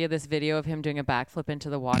sent Olivia this video of him doing a backflip into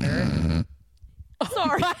the water?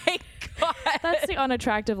 Sorry. Oh my God. That's the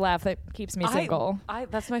unattractive laugh that keeps me single.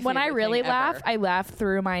 That's my favorite when I really laugh, ever. I laugh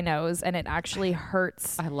through my nose, and it actually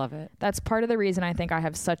hurts. I love it. That's part of the reason I think I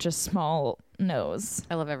have such a small nose.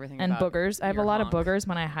 I love everything and about boogers. I have a lot of boogers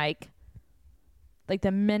when I hike. Like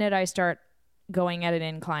the minute I start going at an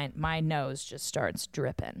incline, my nose just starts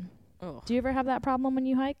dripping. Ugh. Do you ever have that problem when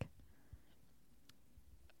you hike?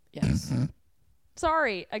 Yes.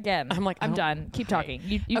 Sorry, again. I'm done. Keep talking.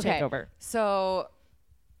 You take over. So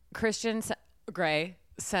Christian Grey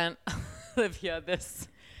sent Olivia this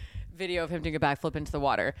video of him doing a backflip into the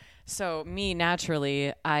water. So me,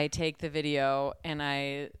 naturally, I take the video and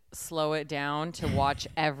I slow it down to watch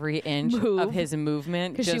every inch of his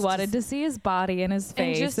movement. Because she wanted to see his body and his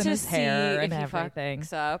face and his hair and everything. He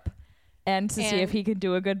fucks up. And to see if he can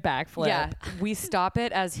do a good backflip. Yeah. We stop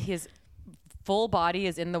it as his full body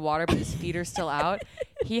is in the water, but his feet are still out.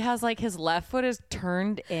 He has like his left foot is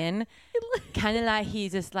turned in. Kind of like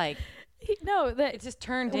he's just like... it's just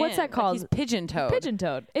turned in. What's that called? Like he's pigeon-toed.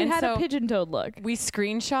 Pigeon-toed. It had a pigeon-toed look. We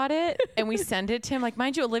screenshot it and we send it to him. Like,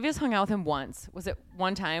 mind you, Olivia's hung out with him once. Was it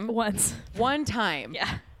one time? Once. One time.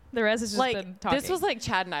 Yeah. The rest is just like, been talking. This was like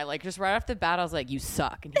Chad and I. Like, just right off the bat, I was like, you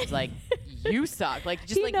suck. And he's like, you suck. Like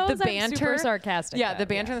just he like knows the I'm banter, super sarcastic. Yeah, though. the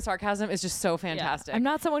banter and the sarcasm is just so fantastic. Yeah. I'm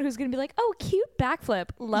not someone who's gonna be like, oh, cute backflip.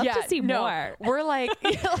 Love to see more. We're like,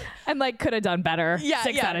 I'm like, could have done better.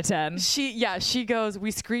 6 out of 10. She goes,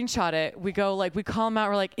 we screenshot it. We go like, we call him out.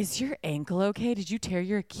 We're like, is your ankle okay? Did you tear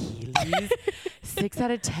your Achilles? 6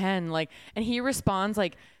 out of 10. Like, and he responds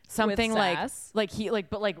like something like he like,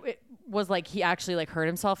 but like it was like he actually like hurt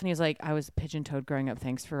himself, and he was like, I was pigeon-toed growing up.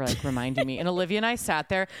 Thanks for like reminding me. And Olivia and I sat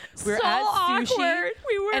there. We were So at sushi, awkward.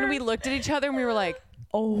 and we looked at each other, and we were like,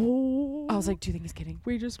 oh, I was like, do you think he's kidding?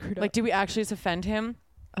 we just screwed up. Like, did we actually just offend him?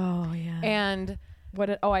 Oh yeah. And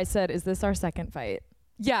I said, is this our second fight?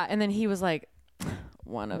 yeah, and then he was like,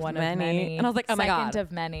 one of many. And I was like, oh my God. Second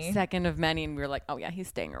of many. Second of many. And we were like, oh yeah, he's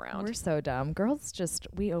staying around. We're so dumb. Girls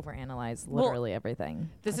we overanalyze literally everything.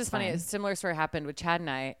 This is funny. fine. A similar story happened with Chad and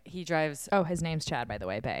I. He drives. Oh, his name's Chad, by the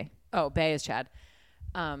way, Bay. Oh, Bay is Chad.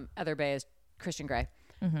 Other Bay is Christian Grey.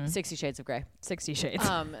 60 Shades of Grey. 60 Shades.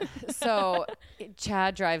 So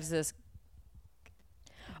Chad drives this.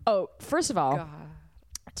 Oh, first of all,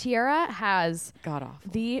 Tiara has God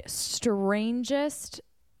awful. the strangest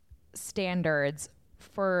standards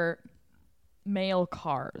for male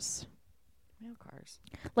cars. Male cars.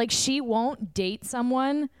 Like, she won't date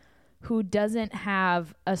someone who doesn't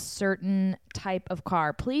have a certain type of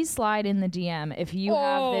car. Please slide in the DM if you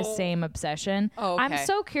have this same obsession. Oh, okay. I'm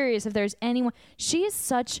so curious if there's anyone. She is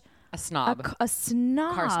such A snob. a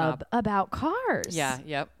snob, Car snob. about cars. Yeah.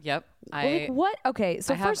 Yep. Like, what? Okay,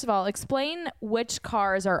 so first of all, explain which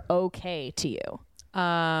cars are okay to you.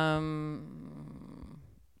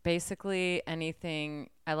 Basically anything.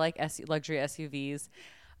 I like luxury SUVs.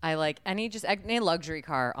 I like any luxury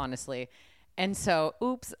car, honestly. And so,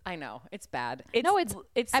 oops, I know it's bad.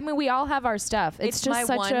 It's. I mean, we all have our stuff. It's just my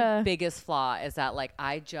such biggest flaw is that like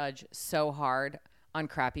I judge so hard on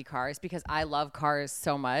crappy cars because I love cars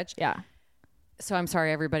so much. Yeah. So I'm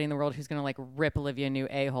sorry, everybody in the world who's gonna like rip Olivia a new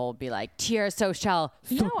a-hole, be like, Tiara Social.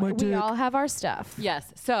 No, we all have our stuff.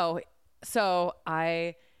 Yes. So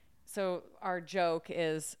our joke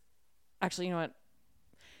is actually, you know what?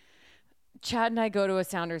 Chad and I go to a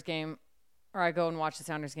Sounders game, or I go and watch the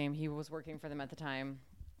Sounders game. He was working for them at the time.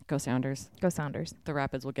 Go Sounders. Go Sounders. The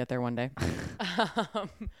Rapids will get there one day.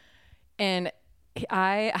 And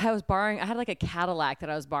I had like a Cadillac that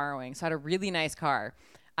I was borrowing. So I had a really nice car.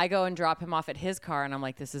 I go and drop him off at his car, and I'm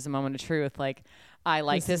like, this is a moment of truth. Like, I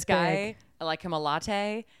like this guy. big. I like him a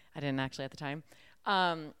latte. I didn't actually at the time.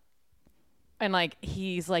 And like,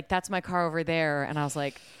 he's like, that's my car over there. And I was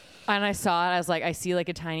like, and I saw it. I was like, I see like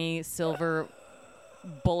a tiny silver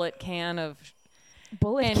bullet can of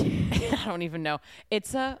Bullet. and I don't even know.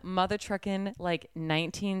 It's a mother truckin' like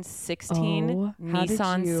 1916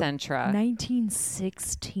 Nissan Sentra.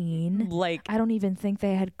 1916. Like, I don't even think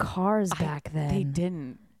they had cars back then. They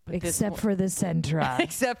didn't. Except for the Sentra.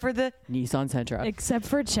 Except for the Nissan Sentra. Except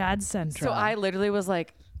for Chad's Sentra. So I literally was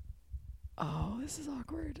like, oh, this is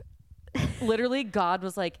awkward. Literally, God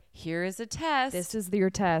was like, here is a test. This is your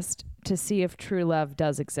test to see if true love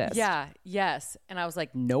does exist. Yeah. Yes. And I was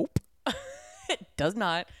like, nope. It does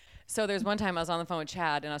not. So there's one time I was on the phone with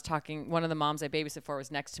Chad, and I was talking. One of the moms I babysit for was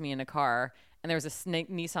next to me in a car, and there was a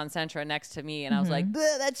Nissan Sentra next to me, and I was like,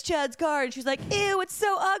 that's Chad's car. And she's like, ew, it's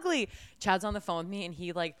so ugly. Chad's on the phone with me, and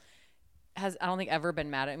he like has, I don't think, ever been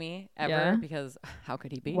mad at me ever, because how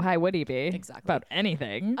could he be? Why would he be? Exactly. About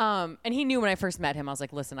anything. And he knew when I first met him, I was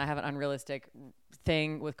like, listen, I have an unrealistic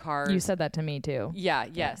thing with cars. You said that to me too. Yeah.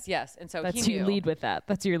 Yes. And so That's he you knew. lead with that.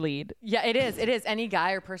 That's your lead. Yeah, it is. It is. Any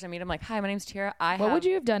guy or person I meet, I'm like, hi, my name's Tiara. What would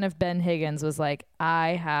you have done if Ben Higgins was like, I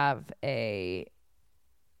have a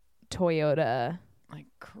Toyota like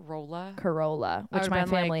Corolla, which my been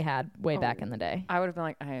family like, had way back in the day. I would have been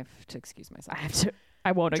like, I have to excuse myself.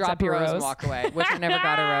 I won't drop accept a your rose rose. and walk away. Which I never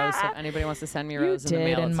got a rose. So if anybody wants to send me a rose in the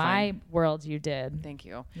mail, in it's my fine. world, you did. Thank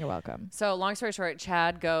you. You're welcome. So long story short,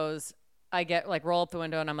 Chad goes, I get like roll up the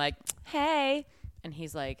window and I'm like, hey, and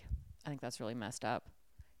he's like, I think that's really messed up.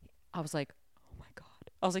 I was like, oh my God.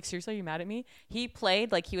 I was like, seriously, are you mad at me? He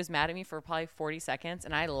played like he was mad at me for probably 40 seconds,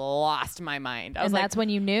 and I lost my mind. I was like, that's when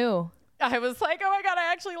you knew. I was like, oh my God,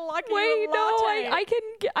 I actually locked you. Wait, no, I can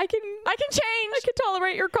change. I can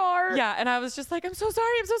tolerate your car. Yeah, and I was just like, I'm so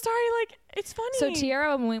sorry. Like, it's funny. So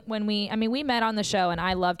Tiara, when we met on the show, and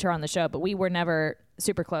I loved her on the show, but we were never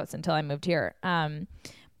super close until I moved here.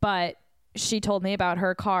 But she told me about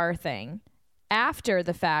her car thing after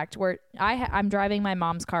the fact, where I'm driving my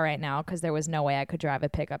mom's car right now because there was no way I could drive a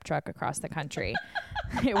pickup truck across the country.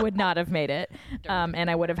 It would not have made it. And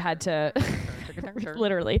I would have had to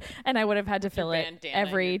literally, and I would have had to fill it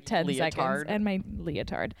every 10 seconds, and my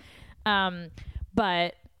leotard.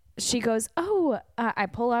 But she goes, I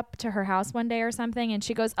pull up to her house one day or something, and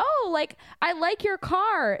she goes, I like your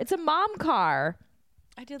car. It's a mom car.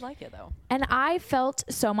 I did like it though. And I felt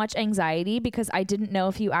so much anxiety because I didn't know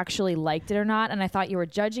if you actually liked it or not. And I thought you were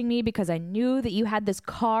judging me because I knew that you had this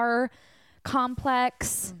car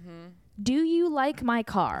complex. Mm-hmm. Do you like my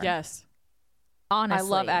car? Yes. Honestly. I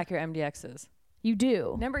love Acura MDXs. You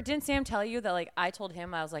do? Remember, didn't Sam tell you that, like, I told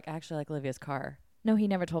him, I was like, I actually like Olivia's car. No, he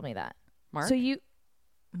never told me that. Mark? So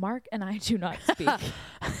Mark and I do not speak.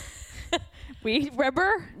 We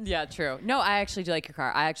remember? Yeah, true. No, I actually do like your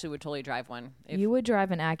car. I actually would totally drive one. You would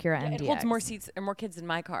drive an Acura MDX. It holds more seats and more kids than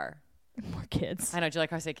my car. More kids. I know. Do you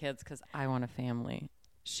like how I say kids? Because I want a family.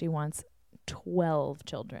 She wants 12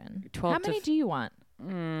 children. 12. How many do you want?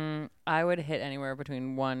 I would hit anywhere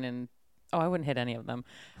between 1 and... Oh, I wouldn't hit any of them.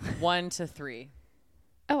 1 to 3.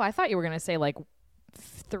 Oh, I thought you were going to say like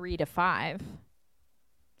 3 to 5.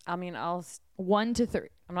 I mean, 1 to 3.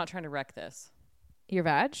 I'm not trying to wreck this. Your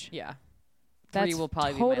vag? Yeah. That's 3 will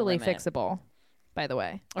probably totally be my limit. fixable, by the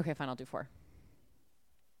way. Okay, fine. I'll do 4.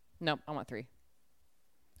 Nope, I want 3.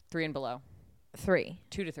 3 and below. 3.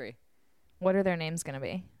 2 to 3. What are their names going to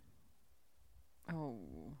be? Oh.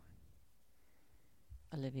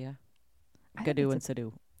 Olivia. Gadu and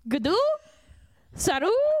Sadu. Gadu, Saru,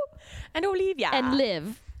 And Olivia. and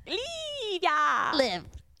Liv. Olivia. Liv.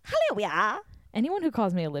 Olivia. Anyone who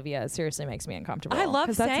calls me Olivia seriously makes me uncomfortable. I love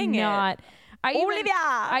 'cause that's saying it. Olivia.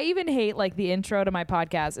 I even hate like the intro to my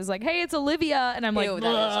podcast is like, hey, it's Olivia. And I'm like, Ew, that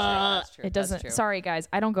is true. That's true. It doesn't. That's true. Sorry, guys.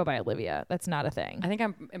 I don't go by Olivia. That's not a thing. I think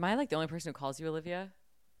am I like the only person who calls you Olivia?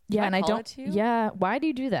 Yeah, and I call don't. it to you? Yeah. Why do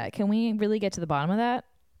you do that? Can we really get to the bottom of that?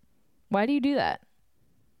 Why do you do that?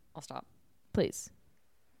 I'll stop. Please.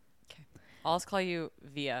 Okay. I'll just call you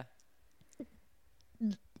Via.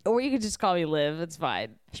 Or you could just call me Liv. It's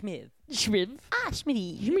fine. Schmidt. Schmiv.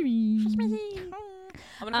 Schmitty. Schmitty. I'm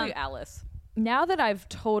going to call you Alice. Now that I've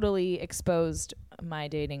totally exposed my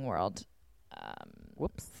dating world,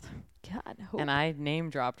 Whoops. God, And I name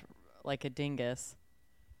dropped like a dingus.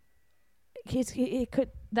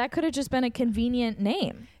 that could have just been a convenient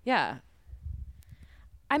name. Yeah.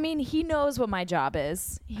 I mean, he knows what my job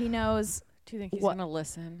is. He knows. Do you think he's What? going to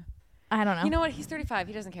listen? I don't know. You know what? He's 35.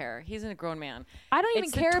 He doesn't care. He's a grown man. I don't even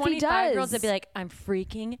It's care the if he 25-year-olds does. that be like, I'm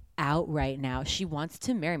freaking out right now. She wants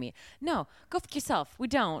to marry me. No, go fuck yourself. We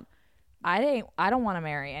don't. I don't want to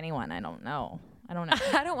marry anyone. I don't know. I don't know.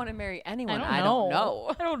 I don't want to marry anyone. I don't don't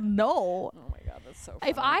know. I don't know. Oh my God, that's so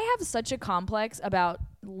funny. If I have such a complex about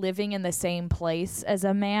living in the same place as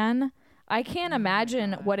a man, I can't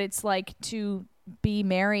imagine what it's like to be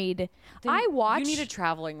married. Then I watch. You need a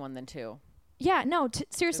traveling one then too. Yeah, no,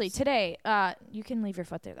 seriously, today, you can leave your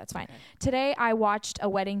foot there. That's fine. Okay. Today, I watched a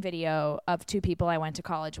wedding video of 2 people I went to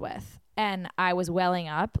college with, and I was welling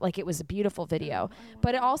up. Like, it was a beautiful video.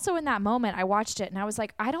 But also in that moment, I watched it, and I was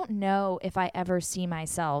like, I don't know if I ever see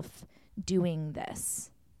myself doing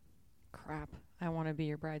this. Crap. I want to be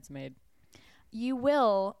your bridesmaid. You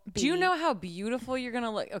will be. Do you know how beautiful you're going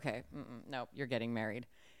to look? Okay. No, you're getting married.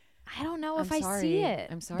 I don't know if I'm I sorry. see it.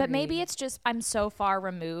 I'm sorry. But maybe it's just I'm so far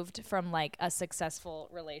removed from like a successful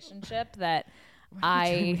relationship that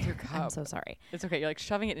I'm so sorry. It's okay. You're like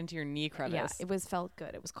shoving it into your knee crevice. Yeah, felt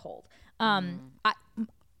good. It was cold. I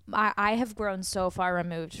have grown so far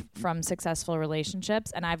removed from successful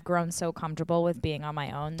relationships, and I've grown so comfortable with being on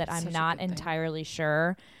my own that I'm not entirely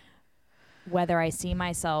sure whether I see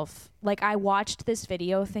myself. Like, I watched this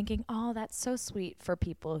video thinking, oh, that's so sweet for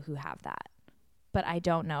people who have that. But I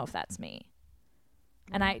don't know if that's me.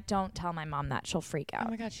 And I don't tell my mom that. She'll freak out. Oh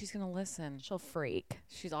my God, she's going to listen. She'll freak.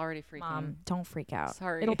 She's already freaking. Mom, don't freak out.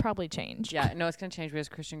 Sorry. It'll probably change. Yeah, no, it's going to change because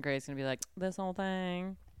Christian Grey is going to be like, this whole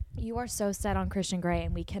thing. You are so set on Christian Grey,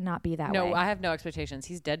 and we cannot be that way. No, I have no expectations.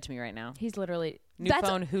 He's dead to me right now. He's literally... New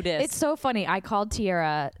phone, who dis? It's so funny. I called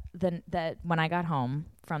Tiara when I got home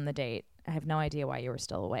from the date. I have no idea why you were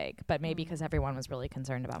still awake, but maybe because everyone was really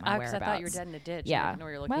concerned about my whereabouts. I thought you were dead in a ditch. Yeah. I didn't know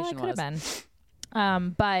where your location well, I could have was.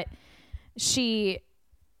 been. But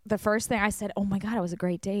the first thing I said, oh my God, it was a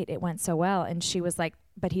great date. It went so well. And she was like,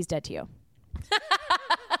 but he's dead to you.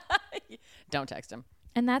 Don't text him.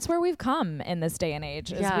 And that's where we've come in this day and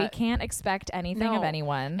age. Is we can't expect anything of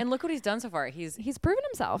anyone. And look what he's done so far. He's proven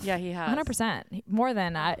himself. Yeah, he has. 100%. More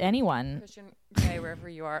than anyone. Christian Grey, wherever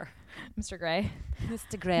you are. Mr. Grey.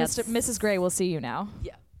 Mr. Grey. Mrs. Grey will see you now.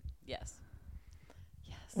 Yeah. Yes.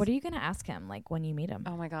 What are you going to ask him, like, when you meet him?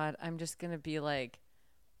 Oh, my God. I'm just going to be like,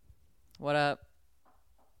 what up?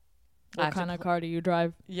 What kind of car do you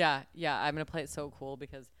drive? Yeah. I'm going to play it so cool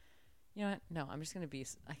because, you know what? No, I'm just going to be...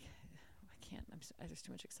 I can't. There's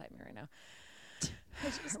too much excitement right now.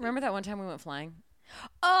 Remember that one time we went flying?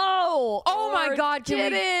 Oh my God!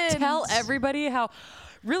 Can we tell everybody how?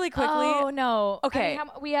 Really quickly. Oh no. Okay.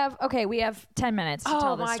 We have 10 minutes to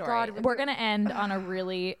tell the story. God. We're gonna end on a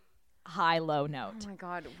really high-low note. Oh my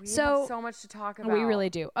God. We have so much to talk about. We really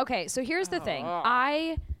do. Okay, so here's the thing.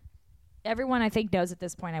 Everyone I think knows at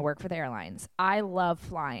this point I work for the airlines. I love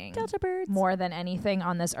flying. Delta birds. More than anything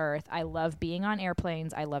on this earth. I love being on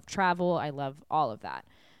airplanes. I love travel. I love all of that,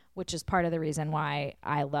 which is part of the reason why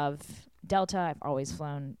I love Delta. I've always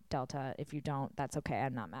flown Delta. If you don't, that's okay.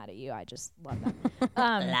 I'm not mad at you. I just love them.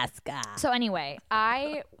 Alaska. So anyway,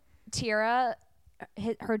 Tiara,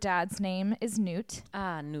 her dad's name is Newt.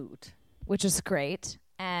 Newt. Which is great.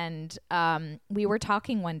 And we were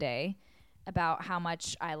talking one day about how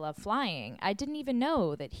much I love flying. I didn't even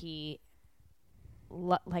know that he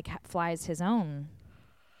flies his own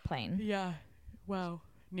plane. Yeah. Wow.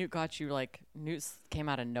 Newt got you Newt came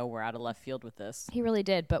out of nowhere, out of left field with this. He really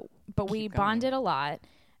did, but we bonded a lot,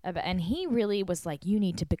 and he really was like, "You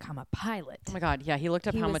need to become a pilot." Oh my God! Yeah, he looked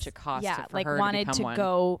up how much it cost. Yeah, for her wanted to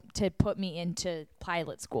go to put me into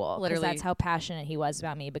pilot school. Literally, that's how passionate he was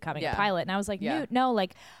about me becoming a pilot. And I was like, Newt, no,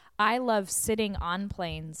 I love sitting on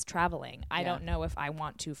planes, traveling. I don't know if I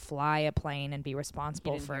want to fly a plane and be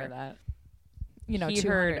responsible for that. He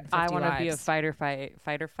heard I want to be a fighter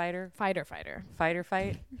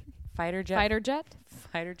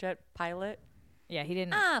jet pilot. Yeah, he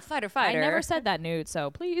didn't. Fighter. I never said that, Newt.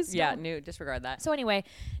 So please. Yeah, don't. Newt, disregard that. So anyway,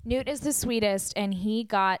 Newt is the sweetest, and he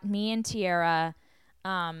got me and Tiara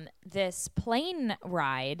this plane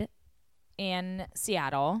ride in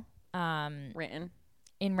Seattle.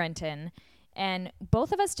 In Renton. And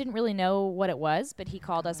both of us didn't really know what it was, but he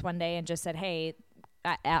called us one day and just said, "Hey,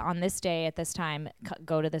 on this day at this time,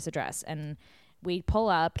 go to this address." And we pull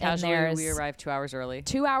up, casually, and we arrived 2 hours early.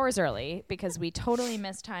 2 hours early because we totally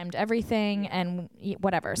mistimed everything and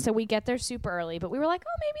whatever. So we get there super early, but we were like,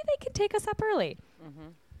 "Oh, maybe they can take us up early." Mm-hmm.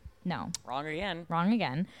 No. Wrong again.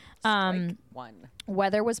 Strike one.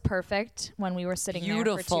 Weather was perfect when we were sitting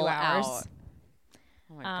there for 2 hours. Out.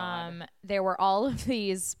 Oh my God. There were all of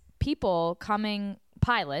these people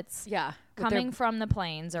pilots coming from the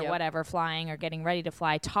planes or whatever, flying or getting ready to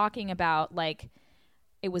fly, talking about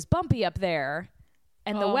it was bumpy up there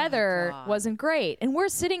and the weather wasn't great. And we're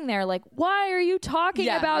sitting there why are you talking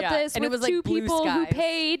about this and with it was two people who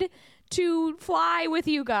paid to fly with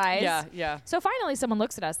you guys? Yeah. So finally someone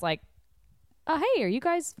looks at us hey, are you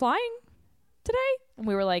guys flying today? And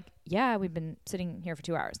we were like, yeah, we've been sitting here for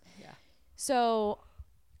 2 hours. Yeah. So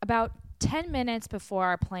about 10 minutes before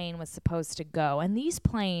our plane was supposed to go, and these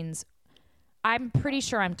planes, I'm pretty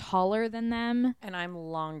sure I'm taller than them. And I'm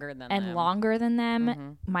longer than them.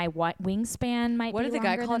 Mm-hmm. My wingspan might be longer than them. What did the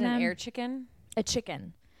guy call it, an air chicken? A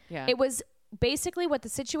chicken. Yeah. It was basically what the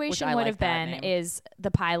situation would have been is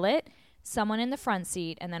the pilot, someone in the front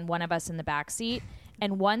seat, and then one of us in the back seat.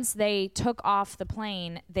 And once they took off the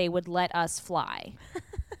plane, they would let us fly.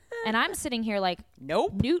 And I'm sitting here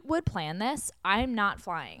nope. Newt would plan this. I'm not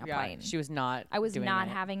flying a plane. She was not. I was not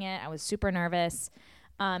having it. I was super nervous.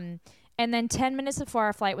 And then 10 minutes before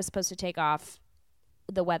our flight was supposed to take off,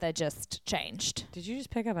 the weather just changed. Did you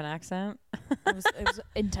just pick up an accent? It was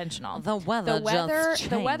intentional. The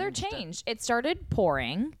weather changed. It started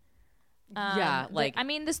pouring.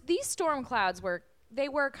 These storm clouds were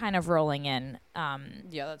kind of rolling in.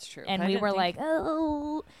 Yeah, that's true. And we were like,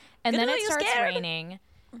 oh. And then it starts raining.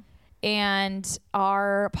 And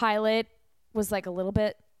our pilot was a little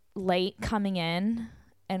bit late coming in.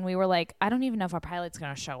 And we were like, I don't even know if our pilot's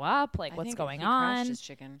going to show up. What's going on? Crashed his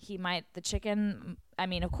chicken. The chicken. I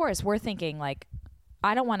mean, of course, we're thinking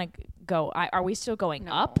I don't want to go. Are we still going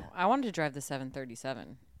up? I wanted to drive the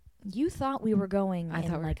 737. You thought we were going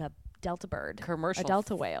in a Delta bird. Commercial. A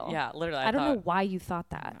Delta whale. Yeah, literally. I don't know why you thought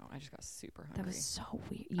that. No, I just got super hungry. That was so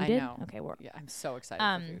weird. You did? know. Okay, I'm so excited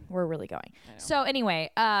for food. We're really going. So anyway,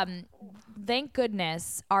 thank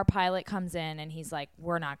goodness our pilot comes in and he's like,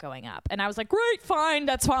 we're not going up. And I was like, great, fine,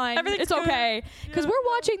 that's fine. It's good. Okay. Because we're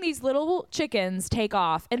watching these little chickens take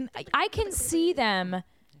off and I can see them.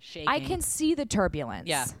 Shaking. I can see the turbulence.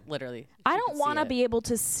 Yeah, literally. I don't want to be able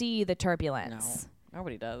to see the turbulence. No,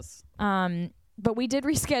 nobody does. But we did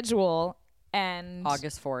reschedule, and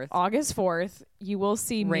August 4th, you will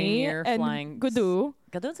see Rainier me and flying Gudu.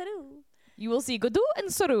 You will see Gudu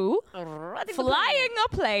and Saru flying a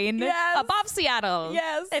plane above Seattle.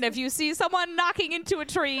 Yes. And if you see someone knocking into a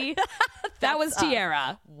tree, that was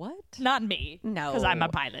Tiara. What? Not me. No. Because I'm a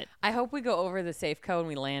pilot. I hope we go over the Safeco and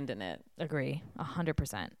we land in it. Agree.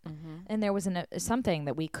 100%. And there was something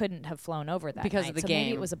that we couldn't have flown over that because night, of the so game.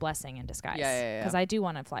 Maybe it was a blessing in disguise. Yeah. Because I do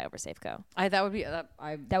want to fly over Safeco. That would be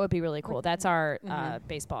that would be really cool. That's our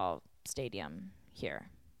baseball stadium here.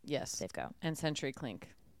 Yes. Safeco. And Century Clink.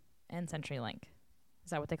 And CenturyLink.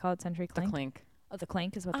 Is that what they call it? Century Clink? The Clink. Oh, the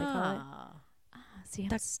Clink is what they call it? See,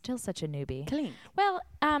 I'm still such a newbie. Clink. Well,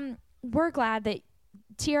 we're glad that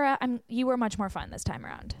Tiara, you were much more fun this time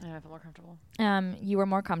around. I feel more comfortable. You were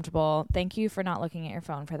more comfortable. Thank you for not looking at your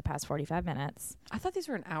phone for the past 45 minutes. I thought these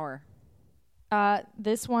were an hour.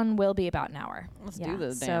 This one will be about an hour. Let's do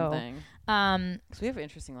this damn thing. Because we have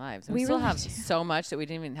interesting lives. We still really have do. so much that we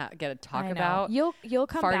didn't even get to talk I know. about. You'll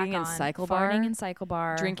come farting back in on. Cycle Bar. Farting in Cycle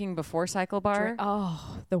Bar. Drinking before Cycle Bar.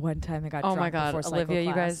 The one time I got drunk my God. before cycle Olivia,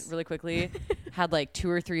 you class. guys really quickly had like 2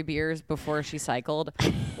 or 3 beers before she cycled,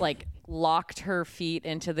 like locked her feet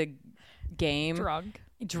into the game.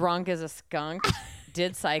 Drunk as a skunk.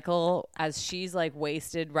 Did cycle as she's like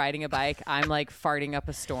wasted riding a bike. I'm like farting up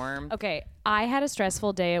a storm. Okay, I had a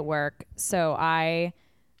stressful day at work, so I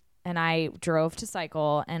drove to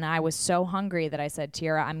cycle, and I was so hungry that I said,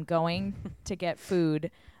 Tiara, I'm going to get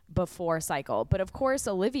food before cycle. But of course,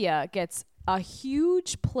 Olivia gets a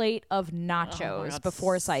huge plate of nachos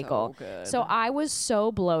before cycle. So good. So I was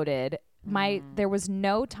so bloated. There was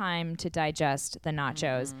no time to digest the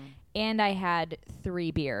nachos. And I had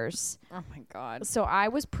 3 beers. Oh my God. So I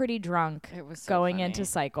was pretty drunk going into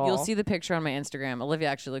cycle. You'll see the picture on my Instagram. Olivia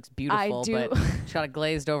actually looks beautiful, I do. but she's got a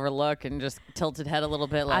glazed over look and just tilted head a little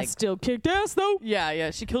bit. Like I still kicked ass though.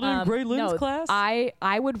 Yeah. She killed it in Gray Lynn's class.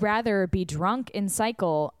 I would rather be drunk in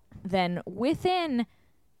cycle than within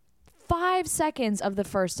 5 seconds of the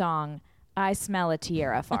first song, I smell a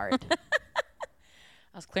Tiara fart.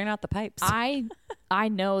 I was clearing out the pipes. I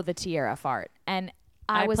know the Tiara fart. And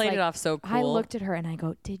I was played like, it off so cool. I looked at her and I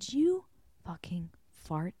go, did you fucking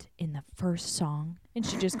fart in the first song? And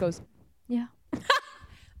she just goes, yeah.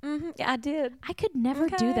 Yeah, I did. I could never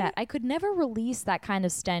do that. I could never release that kind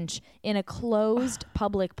of stench in a closed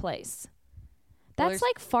public place. That's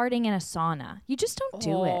like farting in a sauna. You just don't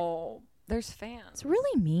do it. There's fans. It's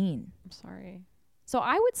really mean. I'm sorry. So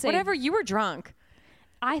I would say, Whatever, you were drunk.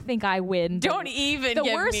 I think I win. Don't even The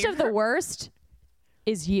give worst me of the worst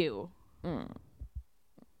is you.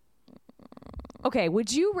 Okay,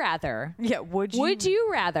 would you rather? Yeah, would you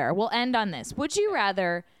rather? We'll end on this. Would you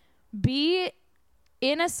rather be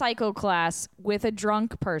in a cycle class with a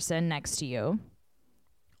drunk person next to you,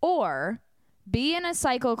 or be in a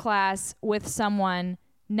cycle class with someone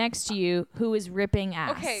next to you who is ripping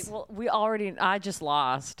ass? Okay, well, I just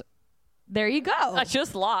lost. There you go. I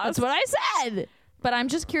just lost. That's what I said. But I'm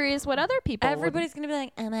just curious what other people Everybody's going to be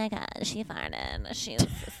like, oh my God, she farted. She's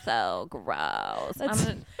so gross.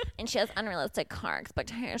 And she has unrealistic car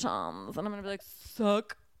expectations. And I'm going to be like,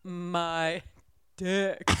 suck my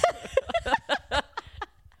dick.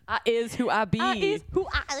 I is who I be. who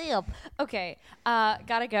I am. Okay,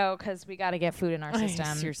 gotta go because we gotta get food in our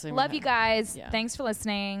system. Seriously, love you guys. Yeah. Thanks for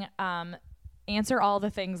listening. Answer all the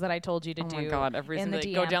things that I told you to do. Oh my God, every in the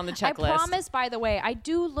single DM. go down the checklist. I promise, by the way, I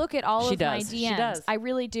do look at all of my DMs. She does. I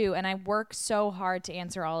really do, and I work so hard to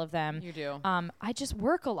answer all of them. You do. I just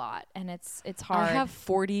work a lot, and it's hard. I have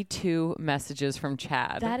 42 messages from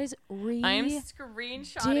Chad. That is I am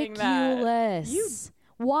screenshotting that. ridiculous.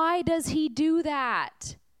 Why does he do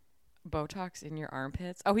that? Botox in your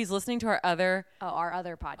armpits. Oh, he's listening to our other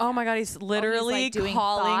podcast. Oh my God, he's literally like doing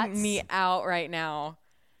calling thoughts? me out right now.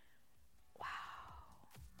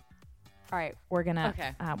 All right, we're gonna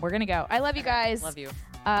go. I love you guys. Love you.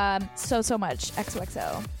 So much.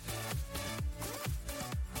 XOXO.